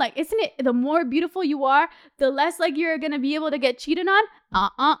swear, like, isn't it the more beautiful you are, the less, like, you're gonna be able to get cheated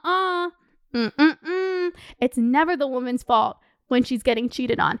on? It's never the woman's fault when she's getting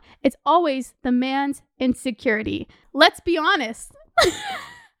cheated on. It's always the man's insecurity. Let's be honest. Emily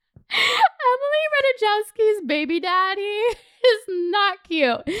Ratajkowski's baby daddy is not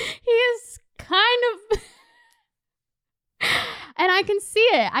cute. He is kind of... And I can see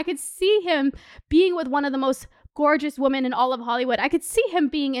it. I could see him being with one of the most gorgeous woman in all of Hollywood. I could see him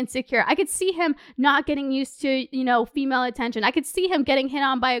being insecure. I could see him not getting used to, you know, female attention. I could see him getting hit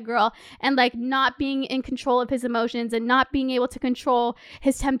on by a girl and like not being in control of his emotions and not being able to control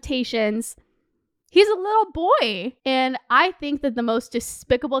his temptations. He's a little boy. And I think that the most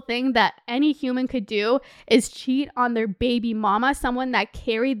despicable thing that any human could do is cheat on their baby mama, someone that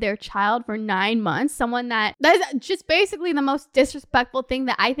carried their child for 9 months, someone that's just basically the most disrespectful thing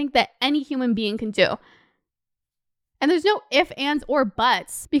that I think that any human being can do. And there's no ifs, ands, or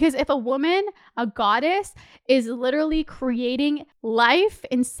buts, because if a woman, a goddess, is literally creating life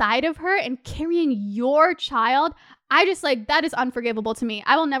inside of her and carrying your child, I just like, that is unforgivable to me.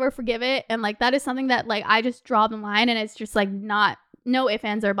 I will never forgive it. And like, that is something that like, I just draw the line and it's just like no ifs,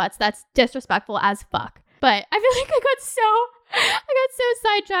 ands, or buts. That's disrespectful as fuck. But I feel like I got so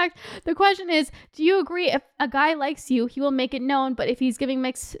sidetracked. The question is, do you agree if a guy likes you, he will make it known, but if he's giving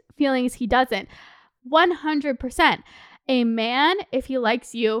mixed feelings, he doesn't? 100%. A man, if he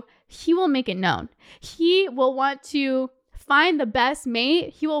likes you, he will make it known. He will want to find the best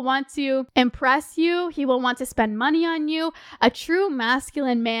mate. He will want to impress you. He will want to spend money on you. A true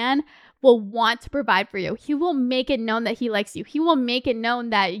masculine man will want to provide for you. He will make it known that he likes you. He will make it known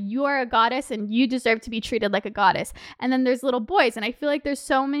that you are a goddess and you deserve to be treated like a goddess. And then there's little boys. And I feel like there's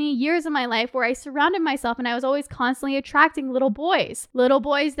so many years in my life where I surrounded myself and I was always constantly attracting little boys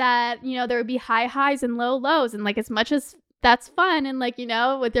that, you know, there would be high highs and low lows. And like, as much as that's fun and like, you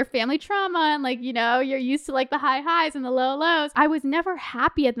know, with your family trauma and like, you know, you're used to like the high highs and the low lows, I was never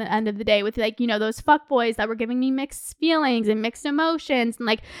happy at the end of the day with like, you know, those fuck boys that were giving me mixed feelings and mixed emotions and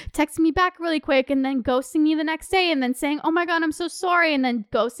like texting me back really quick and then ghosting me the next day and then saying, oh my God, I'm so sorry, and then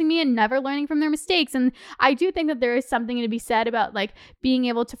ghosting me and never learning from their mistakes. And I do think that there is something to be said about like being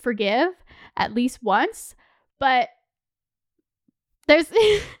able to forgive at least once, but there's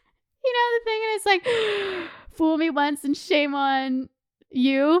you know, the thing is like, fool me once and shame on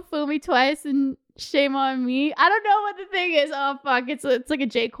you. Fool me twice and shame on me. I don't know what the thing is. Oh, fuck. It's like a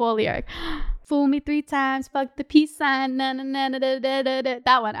J. Cole lyric. Fool me 3 times. Fuck the peace sign. Na, na, na, na, da, da, da, da.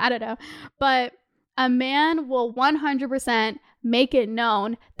 That one. I don't know. But a man will 100% make it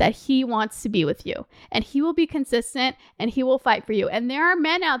known that he wants to be with you. And he will be consistent and he will fight for you. And there are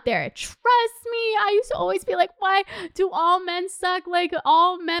men out there, trust me, I used to always be like, why do all men suck? Like,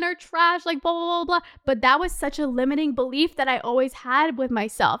 all men are trash, like blah, blah, blah, blah. But that was such a limiting belief that I always had with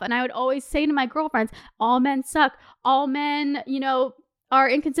myself. And I would always say to my girlfriends, all men suck. All men, you know, are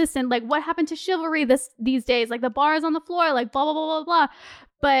inconsistent. Like, what happened to chivalry these days? Like, the bar is on the floor, like blah, blah, blah, blah, blah.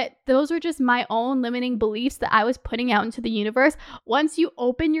 But those were just my own limiting beliefs that I was putting out into the universe. Once you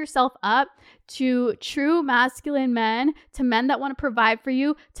open yourself up to true masculine men, to men that want to provide for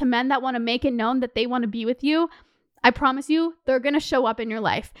you, to men that want to make it known that they want to be with you, I promise you, they're going to show up in your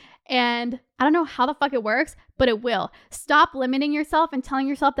life. And I don't know how the fuck it works, but it will. Stop limiting yourself and telling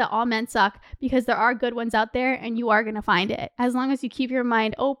yourself that all men suck, because there are good ones out there and you are going to find it. As long as you keep your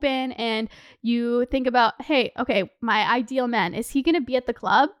mind open and you think about, hey, okay, my ideal man, is he going to be at the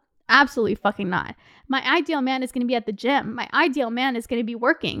club? Absolutely fucking not. My ideal man is going to be at the gym. My ideal man is going to be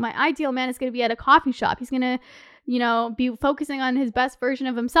working. My ideal man is going to be at a coffee shop. He's going to, you know, be focusing on his best version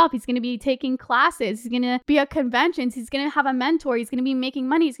of himself. He's going to be taking classes. He's going to be at conventions. He's going to have a mentor. He's going to be making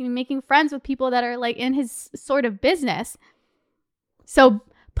money. He's going to be making friends with people that are like in his sort of business. So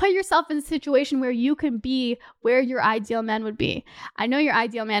put yourself in a situation where you can be where your ideal man would be. I know your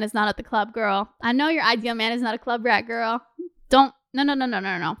ideal man is not at the club, girl. I know your ideal man is not a club rat, girl. No.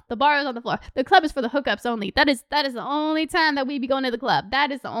 The bar is on the floor. The club is for the hookups only. That is the only time that we be going to the club.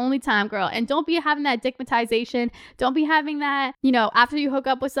 That is the only time, girl. And don't be having that stigmatization. Don't be having that, you know, after you hook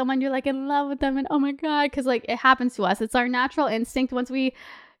up with someone, you're like in love with them and oh my God, because like it happens to us. It's our natural instinct once we,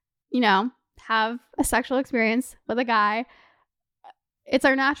 you know, have a sexual experience with a guy. It's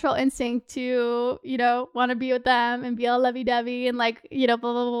our natural instinct to, you know, want to be with them and be all lovey-dovey and like, you know,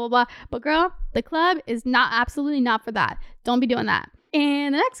 blah, blah, blah, blah. But girl, the club is absolutely not for that. Don't be doing that.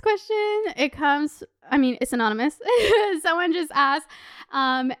 And the next question, it's anonymous. Someone just asked,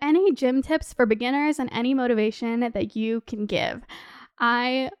 any gym tips for beginners and any motivation that you can give?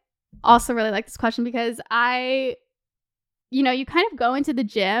 I also really like this question because you know, you kind of go into the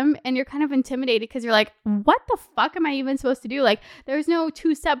gym and you're kind of intimidated because you're like, what the fuck am I even supposed to do? Like, there's no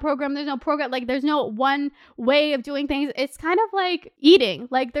 2-step program. There's no program. Like, there's no one way of doing things. It's kind of like eating.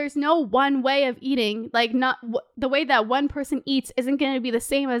 Like, there's no one way of eating. Like, not the way that one person eats isn't going to be the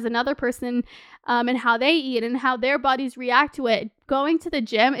same as another person and how they eat and how their bodies react to it. Going to the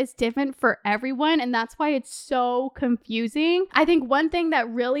gym is different for everyone, and that's why it's so confusing. I think one thing that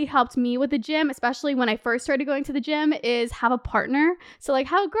really helped me with the gym, especially when I first started going to the gym, is have a partner. So like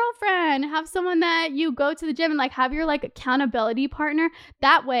have a girlfriend, have someone that you go to the gym and like have your like accountability partner.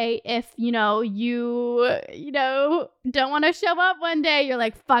 That way, if you don't want to show up one day, you're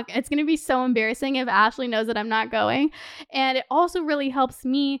like, fuck, it's going to be so embarrassing if Ashley knows that I'm not going. And it also really helps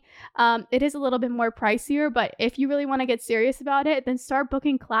me. It is a little bit more pricier, but if you really want to get serious about it, then start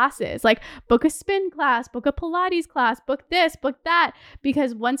booking classes. Like book a spin class, book a Pilates class, book this, book that.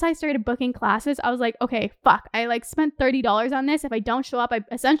 Because once I started booking classes, I was like, okay, fuck, I like spent $30 on this. If I don't show up, I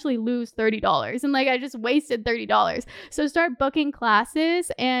essentially lose $30. And like, I just wasted $30. So start booking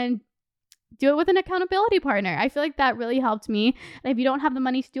classes and do it with an accountability partner. I feel like that really helped me. And if you don't have the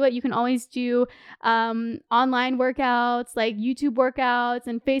money to do it, you can always do online workouts, like YouTube workouts,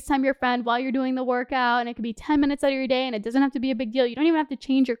 and FaceTime your friend while you're doing the workout. And it could be 10 minutes out of your day, and it doesn't have to be a big deal. You don't even have to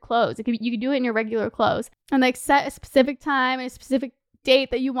change your clothes. You can do it in your regular clothes. And like set a specific time and a specific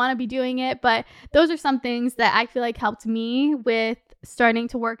date that you want to be doing it. But those are some things that I feel like helped me with starting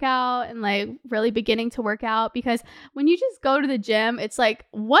to work out and like really beginning to work out, because when you just go to the gym, it's like,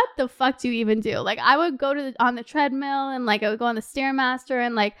 what the fuck do you even do? Like I would go on the treadmill and like I would go on the Stairmaster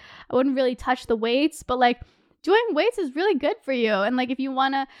and like I wouldn't really touch the weights, but like doing weights is really good for you. And like, if you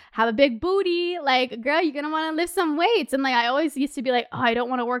want to have a big booty, like, girl, you're going to want to lift some weights. And like, I always used to be like, oh, I don't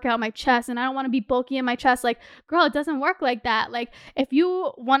want to work out my chest and I don't want to be bulky in my chest. Like, girl, it doesn't work like that. Like, if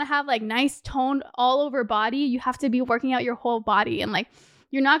you want to have like nice toned all over body, you have to be working out your whole body. And like,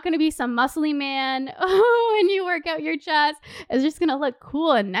 you're not going to be some muscly man when you work out your chest. It's just going to look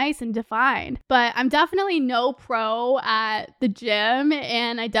cool and nice and defined. But I'm definitely no pro at the gym,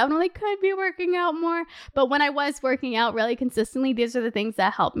 and I definitely could be working out more. But when I was working out really consistently, these are the things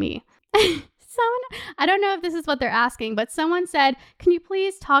that helped me. I don't know if this is what they're asking, but someone said, can you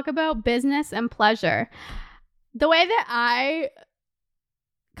please talk about business and pleasure? The way that I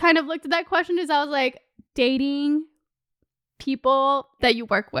kind of looked at that question is I was like, dating people that you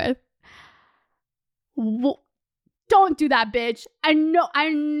work with. Don't do that, bitch. I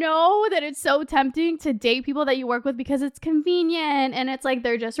know that it's so tempting to date people that you work with because it's convenient and it's like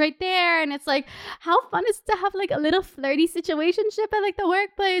they're just right there, and it's like, how fun is it to have like a little flirty situationship at like the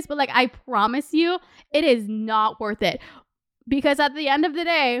workplace? But like, I promise you, it is not worth it, because at the end of the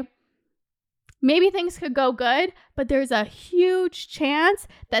day, maybe things could go good, but there's a huge chance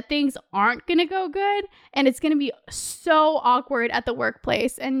that things aren't going to go good, and it's going to be so awkward at the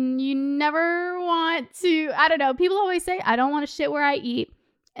workplace. And you never want to, I don't know, people always say, I don't want to shit where I eat.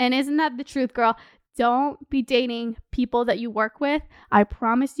 And isn't that the truth, girl? Don't be dating people that you work with. I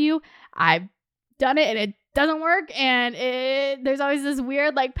promise you, I've done it and it doesn't work, and there's always this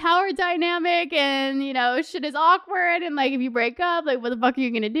weird like power dynamic, and you know, shit is awkward, and like if you break up, like what the fuck are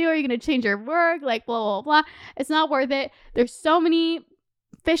you gonna do? Are you gonna change your work? Like blah blah blah. It's not worth it. There's so many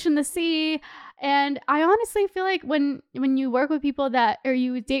fish in the sea, and I honestly feel like when you work with people that, or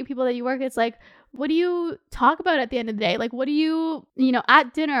you date people that you work, it's like, what do you talk about at the end of the day? Like, what do you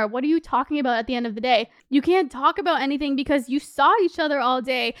at dinner, what are you talking about at the end of the day? You can't talk about anything because you saw each other all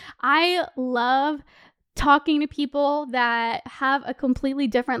day. I love talking to people that have a completely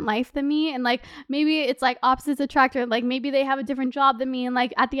different life than me, and like maybe it's like opposites attract, or like maybe they have a different job than me, and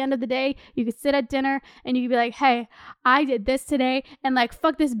like at the end of the day you could sit at dinner and you could be like, hey, I did this today, and like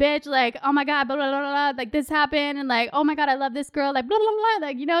fuck this bitch, like oh my god, blah blah blah blah, like this happened, and like oh my god, I love this girl, like blah blah blah,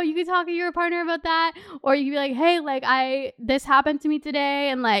 like, you know, you could talk to your partner about that. Or you could be like, hey, like this happened to me today,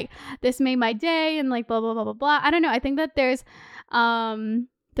 and like this made my day, and like blah blah blah blah blah. I don't know, I think that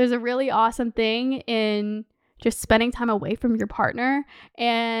there's a really awesome thing in just spending time away from your partner.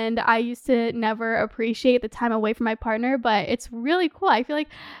 And I used to never appreciate the time away from my partner, but it's really cool. I feel like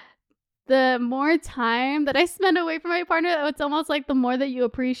the more time that I spend away from my partner, it's almost like the more that you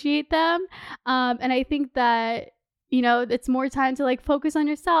appreciate them. And I think that, you know, it's more time to like focus on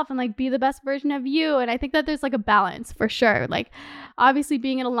yourself and like be the best version of you. And I think that there's like a balance for sure. Like obviously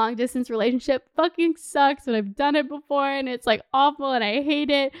being in a long distance relationship fucking sucks, and I've done it before, and it's like awful and I hate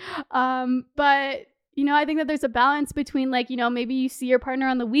it. But you know, I think that there's a balance between like, you know, maybe you see your partner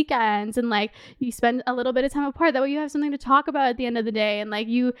on the weekends and like you spend a little bit of time apart. That way you have something to talk about at the end of the day, and like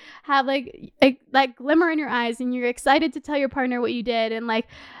you have like glimmer in your eyes, and you're excited to tell your partner what you did. And like,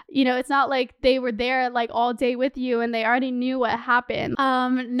 you know, it's not like they were there like all day with you and they already knew what happened.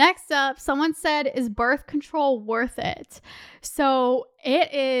 Next up, someone said, is birth control worth it? So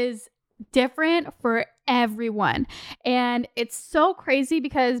it is different for everyone, and it's so crazy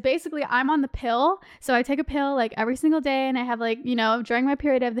because basically I'm on the pill. So I take a pill like every single day, and I have like, you know, during my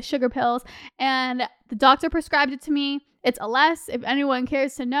period I have the sugar pills, and the doctor prescribed it to me. It's Alesse, if anyone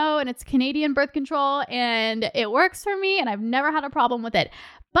cares to know, and it's Canadian birth control, and it works for me, and I've never had a problem with it.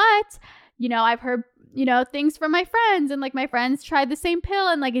 But you know, I've heard, you know, things from my friends, and like my friends tried the same pill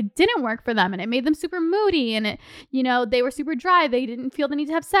and like it didn't work for them, and it made them super moody, and it, you know, they were super dry, they didn't feel the need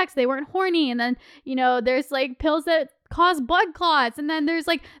to have sex, they weren't horny. And then, you know, there's like pills that cause blood clots, and then there's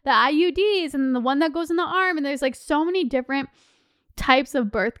like the IUDs and the one that goes in the arm, and there's like so many different types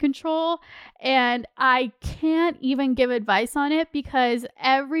of birth control, and I can't even give advice on it because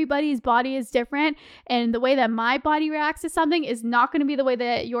everybody's body is different, and the way that my body reacts to something is not going to be the way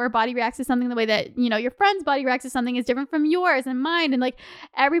that your body reacts to something. The way that, you know, your friend's body reacts to something is different from yours and mine, and like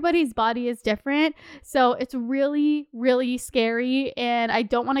everybody's body is different. So it's really, really scary, and I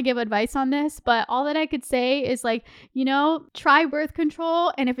don't want to give advice on this, but all that I could say is like, you know, try birth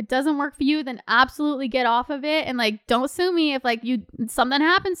control, and if it doesn't work for you, then absolutely get off of it, and like don't sue me if like something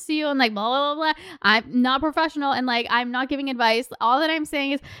happens to you and like blah blah blah. I'm not professional, and like I'm not giving advice. All that I'm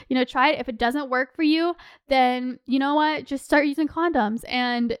saying is, you know, try it. If it doesn't work for you, then you know what, just start using condoms.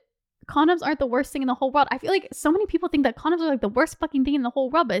 And condoms aren't the worst thing in the whole world. I feel like so many people think that condoms are like the worst fucking thing in the whole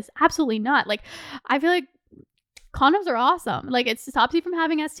world, but it's absolutely not. Like I feel like condoms are awesome. Like, it stops you from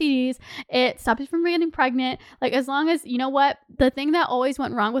having STDs. It stops you from getting pregnant. Like, as long as, you know what, the thing that always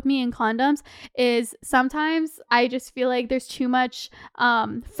went wrong with me in condoms is sometimes I just feel like there's too much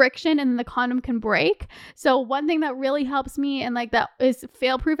friction and the condom can break. So one thing that really helps me and like that is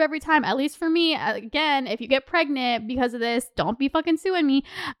fail proof every time, at least for me, again, if you get pregnant because of this, don't be fucking suing me.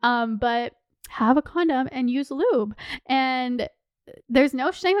 But have a condom and use lube. And there's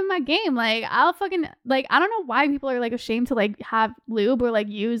no shame in my game. Like, I'll fucking, like, I don't know why people are like ashamed to like have lube or like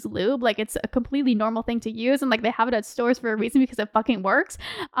use lube. Like, it's a completely normal thing to use, and like they have it at stores for a reason because it fucking works.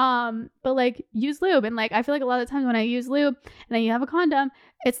 But like, use lube. And like, I feel like a lot of times when I use lube and then you have a condom,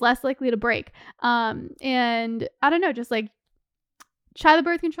 it's less likely to break. And I don't know, just like try the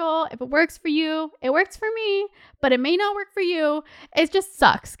birth control. If it works for you, it works for me, but it may not work for you. It just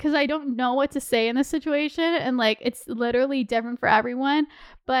sucks because I don't know what to say in this situation. And like, it's literally different for everyone.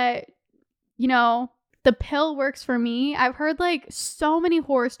 But, you know, the pill works for me. I've heard like so many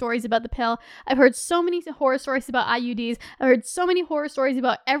horror stories about the pill. I've heard so many horror stories about IUDs. I've heard so many horror stories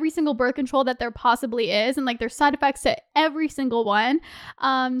about every single birth control that there possibly is, and like there's side effects to every single one.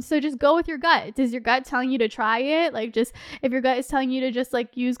 So just go with your gut. Does your gut telling you to try it? Like, just if your gut is telling you to just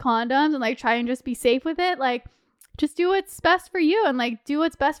like use condoms and like try and just be safe with it, like just do what's best for you and like do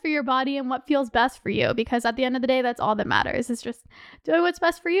what's best for your body and what feels best for you, because at the end of the day, that's all that matters. It's just doing what's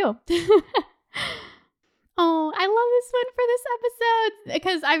best for you. Oh, I love this one for this episode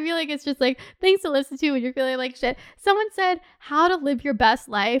because I feel like it's just like things to listen to when you're feeling like shit. Someone said how to live your best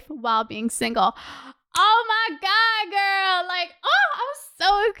life while being single. Oh my God, girl. Like, oh, I'm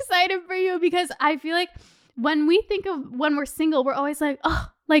so excited for you because I feel like when we think of when we're single, we're always like, oh,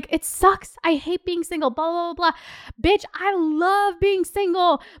 like it sucks. I hate being single, blah, blah, blah. Bitch, I love being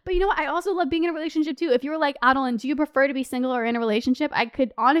single. But you know what? I also love being in a relationship too. If you were like, Adeline, do you prefer to be single or in a relationship? I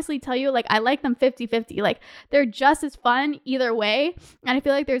could honestly tell you, like, I like them 50-50. Like, they're just as fun either way. And I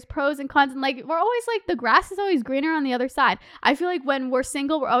feel like there's pros and cons. And like, we're always like, the grass is always greener on the other side. I feel like when we're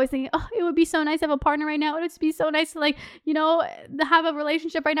single, we're always thinking, oh, it would be so nice to have a partner right now. It would be so nice to like, you know, have a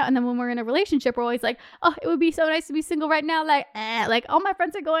relationship right now. And then when we're in a relationship, we're always like, oh, it would be so nice to be single right now. Like all my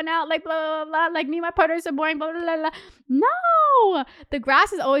friends are going out, like blah, blah, blah, like me and my partners are boring, blah, blah, blah, blah. No, the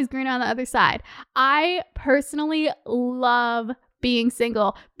grass is always greener on the other side. I personally love being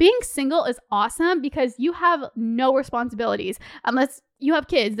single. Being single is awesome because you have no responsibilities unless you have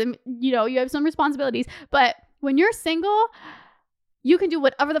kids and, you know, you have some responsibilities. But when you're single, you can do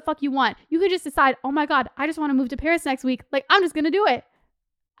whatever the fuck you want. You could just decide, oh my God, I just want to move to Paris next week. Like, I'm just going to do it.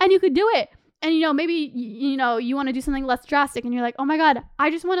 And you could do it. And, you know, maybe, you know, you want to do something less drastic and you're like, oh my God, I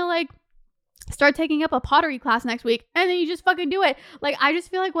just want to like start taking up a pottery class next week. And then you just fucking do it. Like, I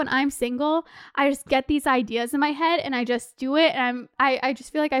just feel like when I'm single, I just get these ideas in my head and I just do it. And I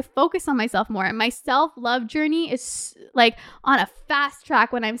just feel like I focus on myself more. And my self-love journey is like on a fast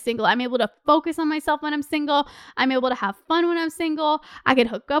track when I'm single. I'm able to focus on myself when I'm single. I'm able to have fun when I'm single. I could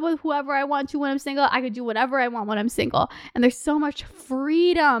hook up with whoever I want to when I'm single. I could do whatever I want when I'm single. And there's so much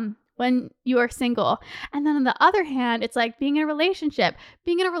freedom when you are single. And then on the other hand, it's like being in a relationship.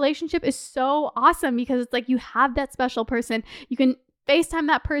 Being in a relationship is so awesome because it's like you have that special person. You can FaceTime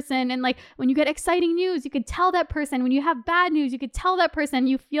that person. And like when you get exciting news, you could tell that person. When you have bad news, you could tell that person.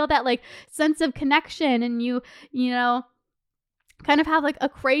 You feel that like sense of connection and you know, kind of have like a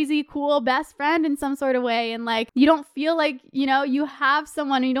crazy cool best friend in some sort of way. And like you don't feel like, you know, you have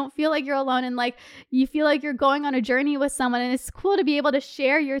someone and you don't feel like you're alone, and like you feel like you're going on a journey with someone, and it's cool to be able to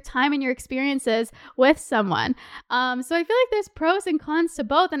share your time and your experiences with someone. So I feel like there's pros and cons to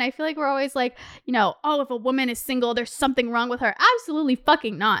both, and I feel like we're always like, you know, oh, if a woman is single, there's something wrong with her. Absolutely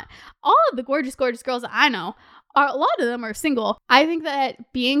fucking not. All of the gorgeous girls that I know, a lot of them are single. I think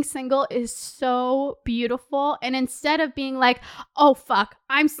that being single is so beautiful. And instead of being like, oh, fuck,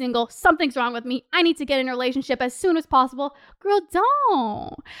 I'm single, something's wrong with me, I need to get in a relationship as soon as possible. Girl,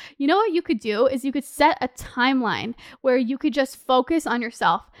 don't. You know what you could do is you could set a timeline where you could just focus on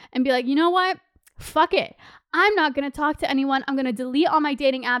yourself and be like, you know what? Fuck it. I'm not going to talk to anyone. I'm going to delete all my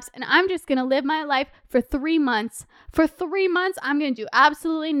dating apps and I'm just going to live my life for 3 months. For 3 months, I'm going to do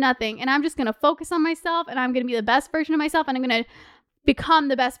absolutely nothing. And I'm just going to focus on myself and I'm going to be the best version of myself and I'm going to become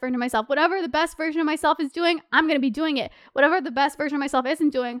the best version of myself. Whatever the best version of myself is doing, I'm going to be doing it. Whatever the best version of myself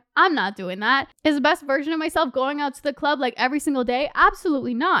isn't doing, I'm not doing that. Is the best version of myself going out to the club like every single day?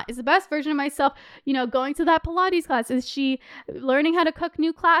 Absolutely not. Is the best version of myself, you know, going to that Pilates class? Is she learning how to cook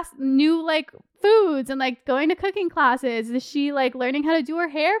new like foods and like going to cooking classes? Is she like learning how to do her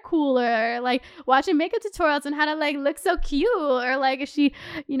hair cooler, like watching makeup tutorials and how to like look so cute? Or like, is she,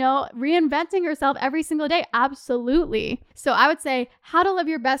 you know, reinventing herself every single day? Absolutely. So I would say how to live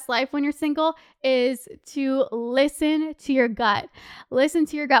your best life when you're single is to listen to your gut. Listen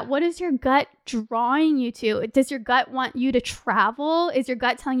to your gut. What is your gut drawing you to? Does your gut want you to travel? Is your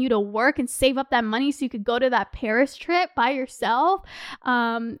gut telling you to work and save up that money so you could go to that Paris trip by yourself?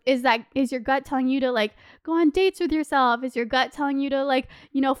 Is your gut telling you to like go on dates with yourself? Is your gut telling you to like,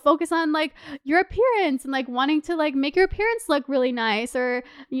 you know, focus on like your appearance and like wanting to like make your appearance look really nice, or,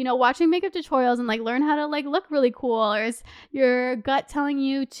 you know, watching makeup tutorials and like learn how to like look really cool? Or is your gut telling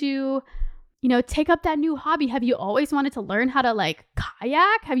you to, you know, take up that new hobby? Have you always wanted to learn how to like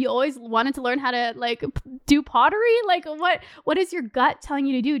kayak? Have you always wanted to learn how to like do pottery? Like what is your gut telling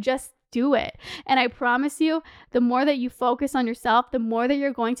you to do? Just do it. And I promise you, the more that you focus on yourself, the more that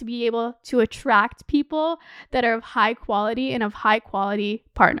you're going to be able to attract people that are of high quality and of high quality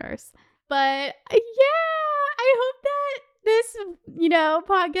partners. But yeah, I hope that this, you know,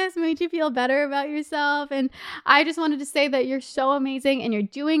 podcast made you feel better about yourself. And I just wanted to say that you're so amazing and you're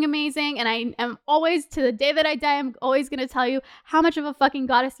doing amazing. And I am always, to the day that I die, I'm always going to tell you how much of a fucking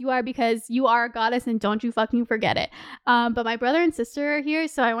goddess you are, because you are a goddess and don't you fucking forget it. But my brother and sister are here,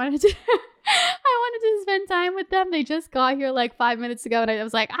 so I wanted to spend time with them. They just got here like 5 minutes ago, and I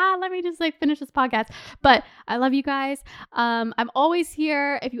was like, let me just like finish this podcast. But I love you guys. I'm always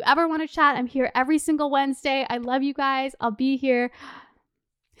here. If you ever want to chat, I'm here every single Wednesday. I love you guys. I'll be here.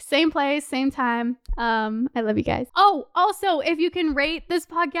 Same place, same time. I love you guys. Oh, also, if you can rate this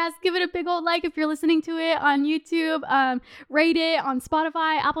podcast, give it a big old like if you're listening to it on YouTube. Rate it on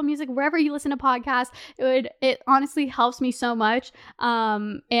Spotify, Apple Music, wherever you listen to podcasts. It honestly helps me so much.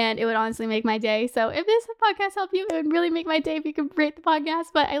 And it would honestly make my day. So if this podcast helped you, it would really make my day if you could rate the podcast.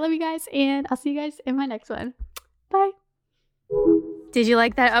 But I love you guys, and I'll see you guys in my next one. Bye. Did you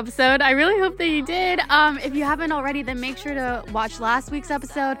like that episode? I really hope that you did. If you haven't already, then make sure to watch last week's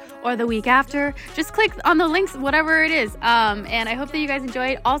episode or the week after. Just click on the links, whatever it is. And I hope that you guys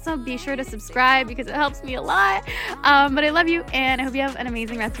enjoyed. Also, be sure to subscribe because it helps me a lot. But I love you, and I hope you have an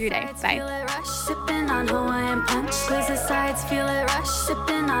amazing rest of your day. Bye. Feel it rush, sipping on Hawaiian punch. Squeeze the sides, feel it rush,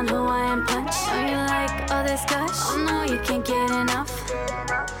 sipping on Hawaiian punch. Oh, you like all this gush? Oh no, you can't get enough.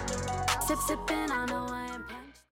 Sipping on Hawaiian.